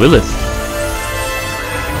more like Lilith.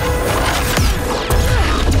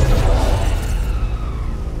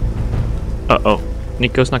 Uh-oh.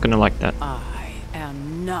 Nico's not gonna like that. I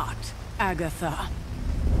am not Agatha.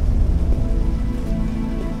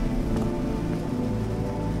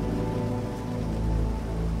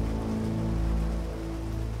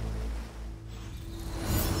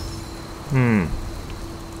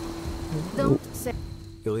 Don't say...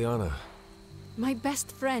 Ileana. My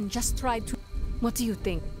best friend just tried to... What do you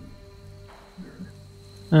think?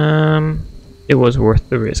 It was worth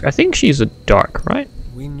the risk. I think she's a dark, right?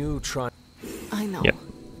 We knew trying. I know. Yep.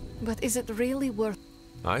 But is it really worth...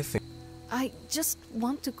 I think I just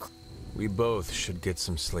want to... we both should get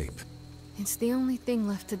some sleep. It's the only thing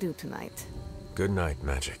left to do tonight. Good night,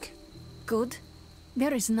 Magic. Good?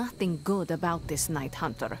 There is nothing good about this night,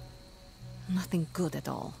 Hunter. Nothing good at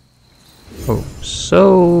all. Oh,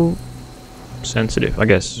 so sensitive, I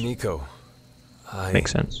guess. Nico,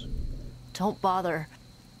 Makes sense. Don't bother.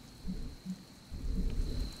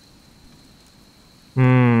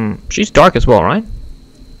 She's dark as well, right?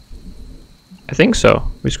 I think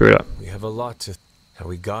so. We screwed up. We have a lot to... How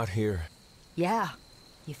we got here. Yeah.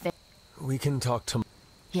 You think? We can talk to...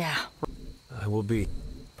 Yeah. I will be...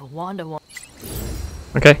 But Wanda won't...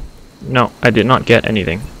 Okay. No, I did not get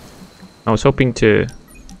anything. I was hoping to...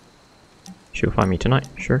 She'll find me tonight,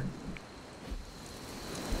 sure.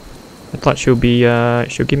 I thought she'll be,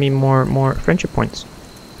 she'll give me more friendship points.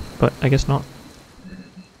 But I guess not.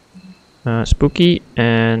 Spooky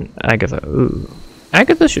and Agatha. Ooh.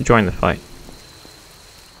 Agatha should join the fight.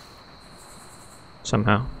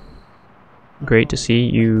 Somehow. Great to see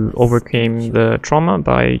you overcame the trauma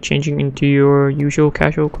by changing into your usual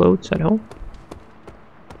casual clothes at home.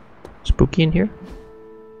 Spooky in here?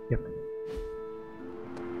 Yep.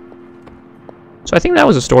 So I think that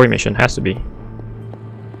was a story mission, has to be.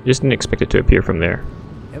 Just didn't expect it to appear from there.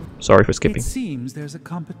 Sorry for skipping. It seems there's a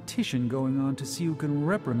competition going on to see who can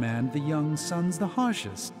reprimand the young sons the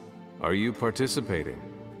harshest. Are you participating?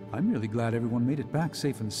 I'm really glad everyone made it back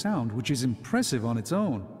safe and sound, which is impressive on its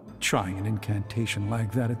own. Trying an incantation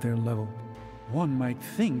like that at their level. One might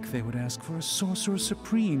think they would ask for a Sorcerer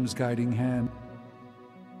Supreme's guiding hand.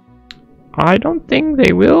 I don't think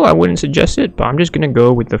they will. I wouldn't suggest it, but I'm just gonna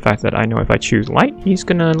go with the fact that I know if I choose light, he's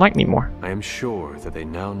gonna like me more. I am sure that they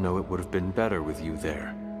now know it would have been better with you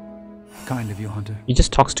there. Kind of you, Hunter. He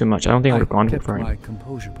just talks too much. I don't think I would have gone kept for him. my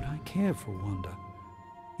composure, but I care for Wanda.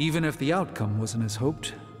 Even if the outcome wasn't as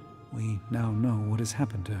hoped, we now know what has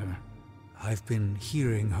happened to her. I've been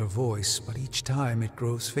hearing her voice, but each time it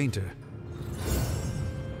grows fainter.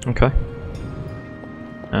 Okay.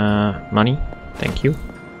 Money. Thank you.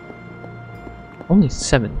 Only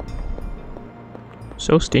 7.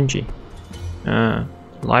 So stingy.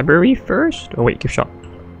 Library first? Oh wait, gift shop.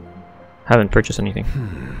 Haven't purchased anything.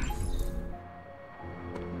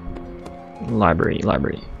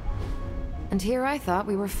 Library. And here I thought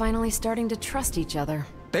we were finally starting to trust each other.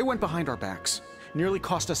 They went behind our backs. Nearly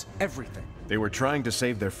cost us everything. They were trying to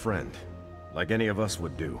save their friend, like any of us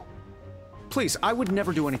would do. Please, I would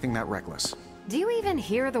never do anything that reckless. Do you even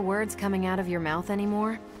hear the words coming out of your mouth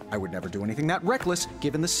anymore? I would never do anything that reckless,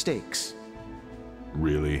 given the stakes.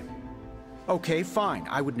 Really? Okay, fine.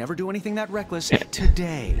 I would never do anything that reckless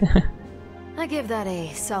today. I give that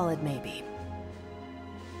a solid maybe.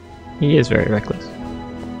 He is very reckless.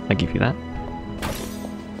 I give you that.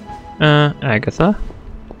 Agatha.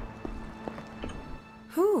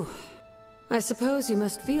 Whew. I suppose you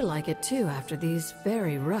must feel like it too after these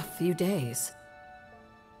very rough few days.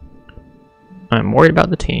 I'm worried about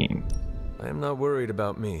the team. I am not worried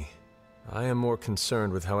about me. I am more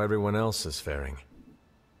concerned with how everyone else is faring.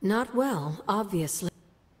 Not well, obviously.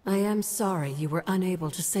 I am sorry you were unable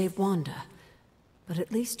to save Wanda, but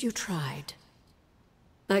at least you tried.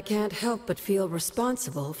 I can't help but feel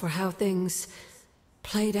responsible for how things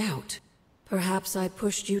played out. Perhaps I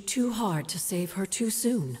pushed you too hard to save her too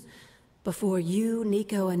soon, before you,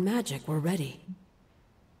 Nico, and Magic were ready.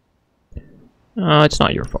 It's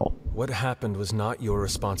not your fault. What happened was not your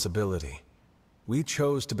responsibility. We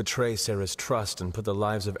chose to betray Sarah's trust and put the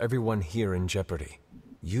lives of everyone here in jeopardy.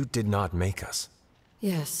 You did not make us.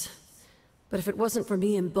 Yes, but if it wasn't for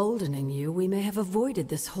me emboldening you, we may have avoided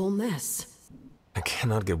this whole mess. I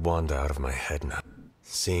cannot get Wanda out of my head now.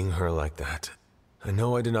 Seeing her like that. I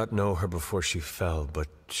know I did not know her before she fell, but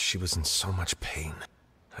she was in so much pain.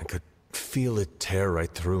 I could feel it tear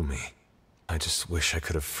right through me. I just wish I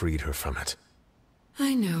could have freed her from it.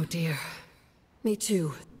 I know, dear. Me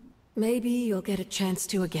too. Maybe you'll get a chance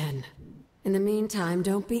to again. In the meantime,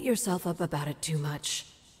 don't beat yourself up about it too much.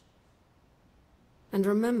 And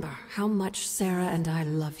remember how much Sarah and I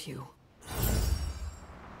love you.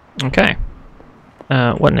 Okay.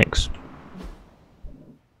 What next?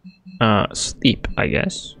 Sleep, I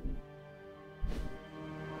guess.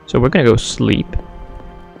 So we're gonna go sleep.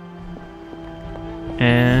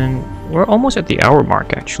 And we're almost at the hour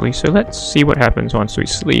mark, actually, so let's see what happens once we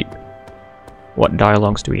sleep. What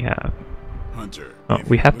dialogues do we have? Hunter, oh,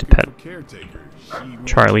 we have to pet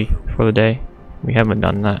Charlie for the day. We haven't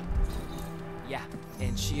done that. Yeah,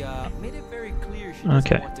 and she made it very clear she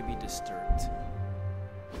doesn't want to be disturbed.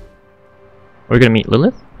 We're gonna meet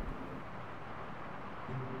Lilith?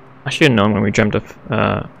 I should have known when we dreamt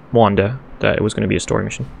of Wanda that it was gonna be a story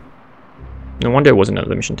mission. No wonder it wasn't at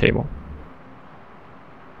the mission table.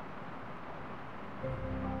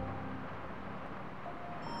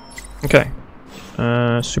 Okay.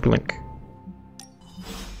 Superlink.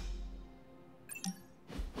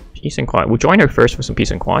 Peace and quiet. We'll join her first for some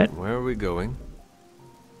peace and quiet. Where are we going?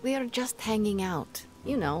 We are just hanging out.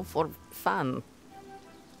 You know, for fun.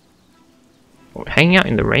 Oh, hanging out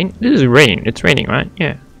in the rain? This is rain. It's raining, right?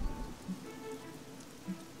 Yeah.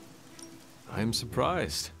 I'm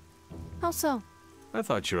surprised. How so? I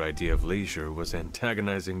thought your idea of leisure was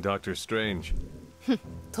antagonizing Dr. Strange.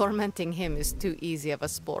 Tormenting him is too easy of a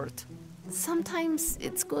sport. Sometimes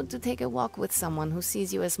it's good to take a walk with someone who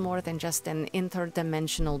sees you as more than just an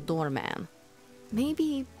interdimensional doorman.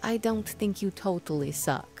 Maybe I don't think you totally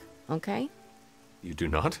suck, okay? You do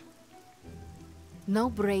not? No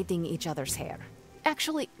braiding each other's hair.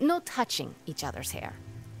 Actually, no touching each other's hair.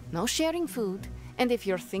 No sharing food, and if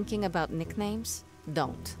you're thinking about nicknames,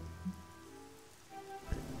 don't.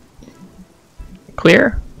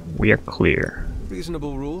 Clear? We are clear.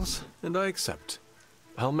 Reasonable rules, and I accept.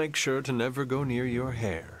 I'll make sure to never go near your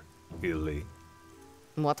hair, Illy.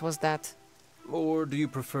 What was that? Or do you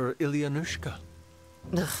prefer Ilyanushka?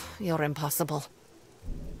 Ugh, you're impossible.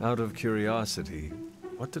 Out of curiosity,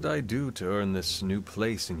 what did I do to earn this new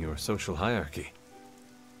place in your social hierarchy?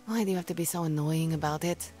 Why do you have to be so annoying about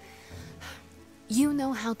it? You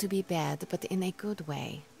know how to be bad, but in a good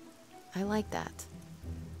way. I like that.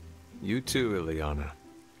 You too, Ilyana.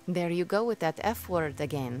 There you go with that F word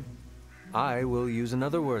again. I will use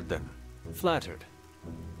another word then. Flattered.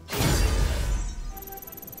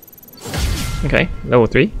 Okay, level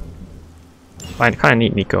 3. I kinda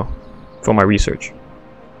need Nico for my research.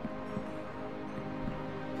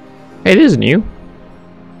 Hey, this is new.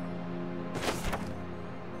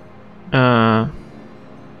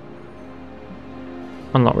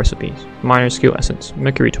 Unlock recipes. Minor skill essence.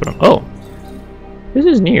 Mercury totem. Oh! This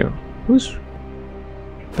is new. Who's...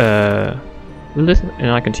 Lilith and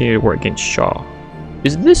I continue to work against Shaw.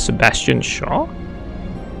 Is this Sebastian Shaw?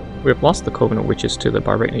 We have lost the Covenant Witches to the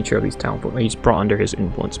barbaric nature of these townfolk that he's brought under his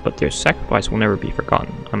influence, but their sacrifice will never be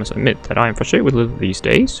forgotten. I must admit that I am frustrated with Lilith these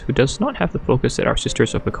days, who does not have the focus that our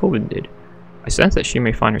sisters of the Coven did. I sense that she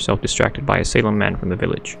may find herself distracted by a Salem man from the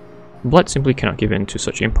village. Blood simply cannot give in to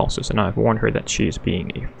such impulses, and I have warned her that she is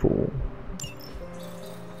being a fool.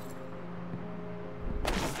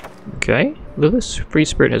 Okay, Lilith's free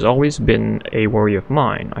spirit has always been a worry of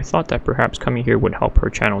mine. I thought that perhaps coming here would help her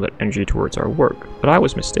channel that energy towards our work, but I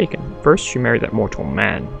was mistaken. First she married that mortal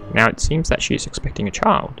man, now it seems that she is expecting a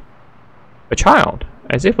child. A child?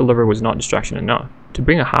 As if a lover was not distraction enough. To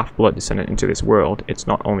bring a half-blood descendant into this world, it's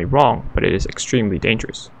not only wrong, but it is extremely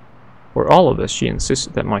dangerous. For all of this, she insists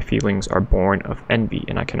that my feelings are born of envy,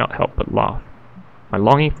 and I cannot help but laugh. My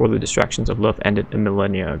longing for the distractions of love ended a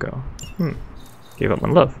millennia ago. Gave up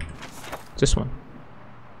on love. This one.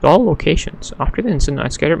 Doll locations. After the incident, I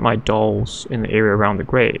scattered my dolls in the area around the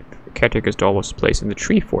grave. The caretaker's doll was placed in the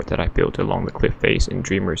tree fort that I built along the cliff face in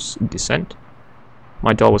Dreamer's Descent.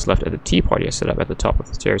 My doll was left at the tea party I set up at the top of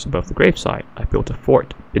the stairs above the gravesite. I built a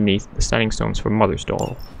fort beneath the standing stones for Mother's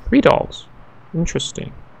doll. 3 dolls.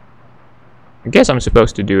 Interesting. I guess I'm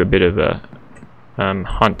supposed to do a bit of a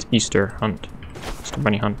Easter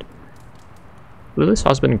bunny hunt. Lilith's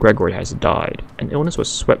husband Gregory has died. An illness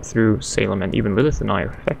was swept through Salem, and even Lilith and I are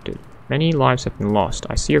affected. Many lives have been lost.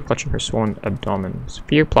 I see her clutching her swollen abdomen,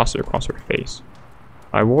 fear plastered across her face.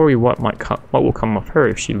 I worry what will come of her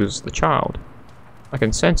if she loses the child. I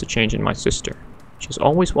can sense a change in my sister. She has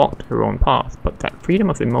always walked her own path, but that freedom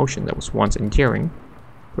of emotion that was once endearing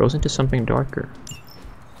grows into something darker.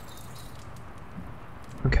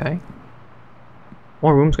 Okay.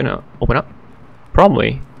 More rooms gonna open up?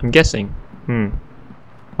 Probably. I'm guessing.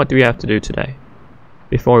 What do we have to do today?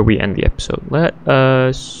 Before we end the episode. Let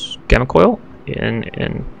us... Gamma coil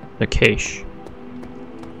in the cache.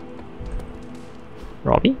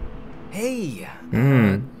 Robbie? Hey!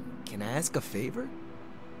 Can I ask a favor?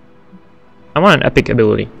 I want an epic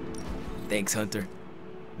ability. Thanks, Hunter.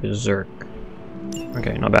 Berserk.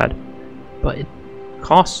 Okay, not bad. But it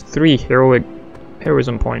costs 3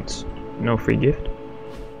 heroism points. No free gift.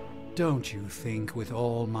 Don't you think with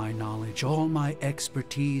all my knowledge, all my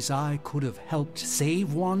expertise, I could have helped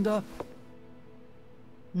save Wanda?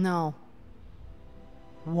 No.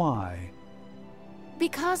 Why?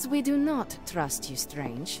 Because we do not trust you,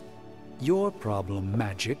 Strange. Your problem,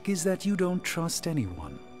 Magic, is that you don't trust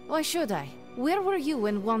anyone. Why should I? Where were you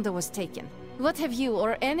when Wanda was taken? What have you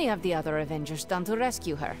or any of the other Avengers done to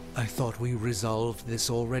rescue her? I thought we resolved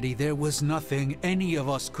this already. There was nothing any of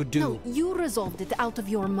us could do. No, you resolved it out of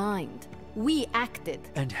your mind. We acted.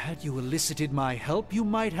 And had you elicited my help, you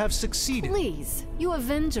might have succeeded. Please, you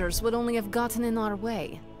Avengers would only have gotten in our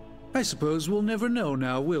way. I suppose we'll never know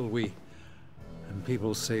now, will we? And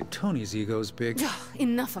people say Tony's ego's big.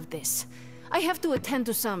 Enough of this. I have to attend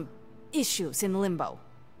to some issues in Limbo.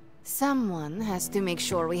 Someone has to make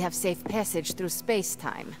sure we have safe passage through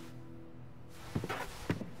space-time.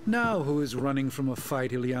 Now who is running from a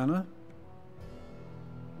fight, Ilyana?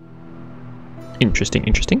 Interesting,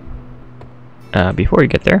 interesting. Before we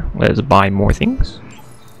get there, let's buy more things.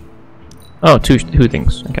 Oh, two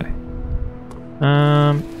things. Okay.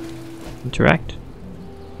 Interact.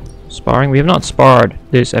 Sparring. We have not sparred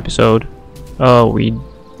this episode. Oh, we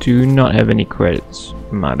do not have any credits.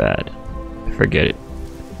 My bad. Forget it.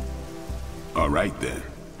 Alright then.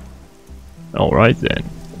 Alright then.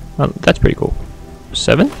 Well, that's pretty cool.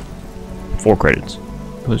 7? 4 credits.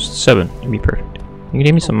 It was 7. It'd be perfect. You can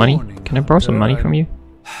give me some money? Can I borrow some money from you?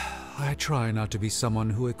 I try not to be someone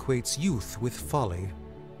who equates youth with folly.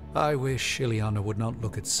 I wish Ileana would not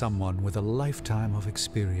look at someone with a lifetime of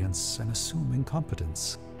experience and assume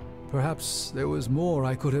incompetence. Perhaps there was more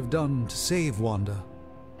I could have done to save Wanda,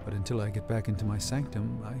 but until I get back into my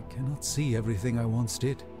sanctum, I cannot see everything I once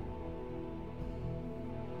did.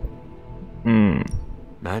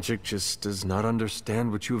 Magic just does not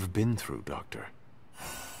understand what you have been through, Doctor.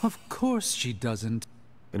 Of course she doesn't.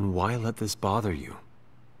 Then why let this bother you?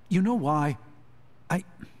 You know why? I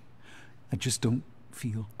just don't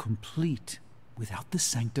feel complete without the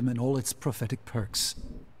sanctum and all its prophetic perks.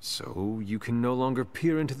 So you can no longer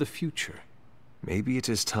peer into the future. Maybe it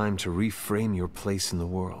is time to reframe your place in the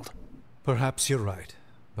world. Perhaps you're right,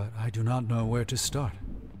 but I do not know where to start.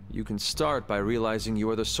 You can start by realizing you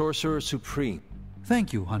are the Sorcerer Supreme.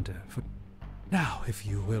 Thank you, Hunter. Now, if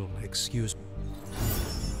you will excuse me.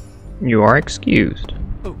 You are excused.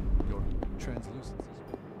 Oh, your translucency.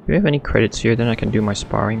 Do you have any credits here? Then I can do my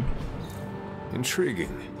sparring.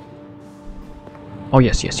 Intriguing. Oh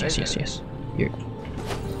yes. Here.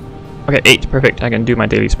 Okay, 8. Perfect. I can do my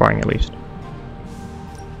daily sparring at least.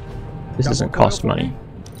 This doesn't cost money,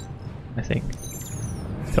 I think.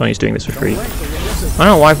 Tony's doing this for free. I don't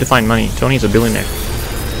know why I have to find money. Tony's a billionaire.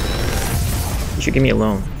 You should give me a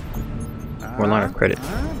loan. Or a line of credit.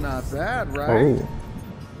 Not bad, right? Oh.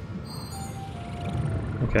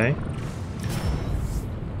 Okay.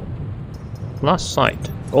 Lost sight.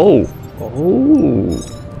 Oh.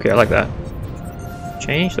 Okay, I like that.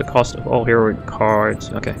 Change the cost of all heroic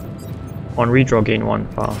cards. Okay. On redraw, gain 1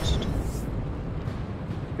 fast.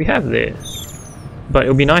 We have this. But it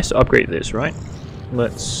would be nice to upgrade this, right?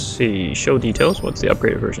 Let's see. Show details. What's the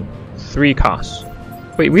upgraded version? 3 costs.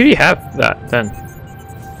 Wait, we already have that then.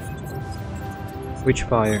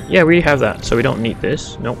 Witchfire. Yeah, we already have that, so we don't need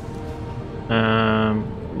this. Nope.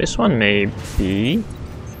 This one may be.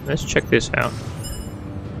 Let's check this out.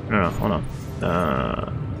 No, hold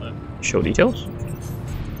on. Show details.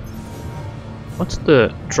 What's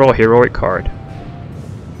the draw heroic card?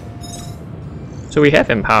 So we have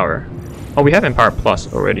Empower. Oh, we have Empower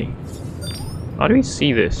Plus already. How do we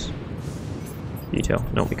see this? Detail.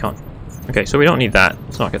 No, we can't. Okay, so we don't need that.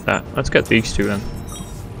 Let's not get that. Let's get these two then.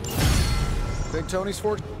 Big Tony's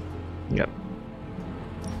fortune. Yep.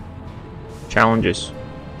 Challenges.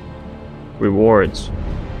 Rewards.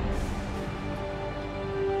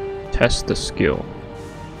 Test the skill.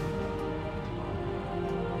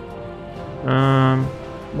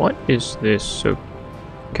 What is this? So,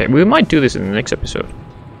 okay, we might do this in the next episode.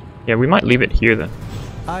 Yeah, we might leave it here then.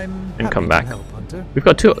 And come back. We've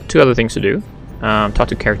got two other things to do. Talk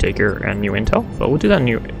to Caretaker and new intel, but we'll do that in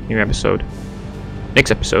new episode. Next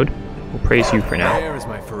episode. We'll praise you for now. There is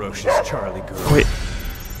my ferocious Charlie girl. Wait.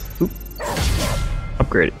 Oop.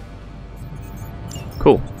 Upgrade it.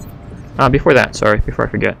 Cool. Before that, sorry, before I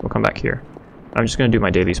forget, we'll come back here. I'm just gonna do my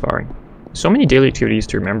daily sparring. So many daily activities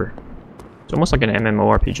to remember. It's almost like an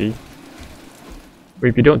MMORPG. Where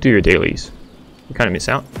if you don't do your dailies, you kind of miss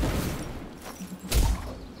out.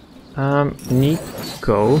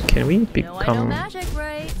 Nico, can we become... magic,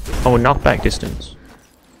 right? Oh, knockback distance.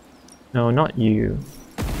 No, not you.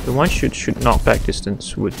 The one should knockback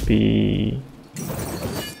distance would be...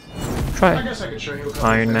 Try I guess I could show you a couple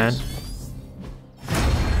Iron Man. things.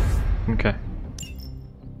 Okay.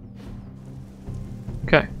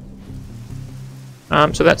 Okay.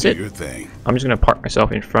 So that's it. I'm just gonna park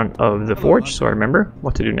myself in front of the forge so I remember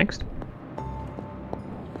what to do next.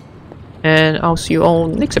 And I'll see you all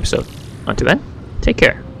next episode. Until then, take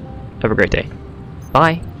care. Have a great day.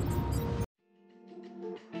 Bye.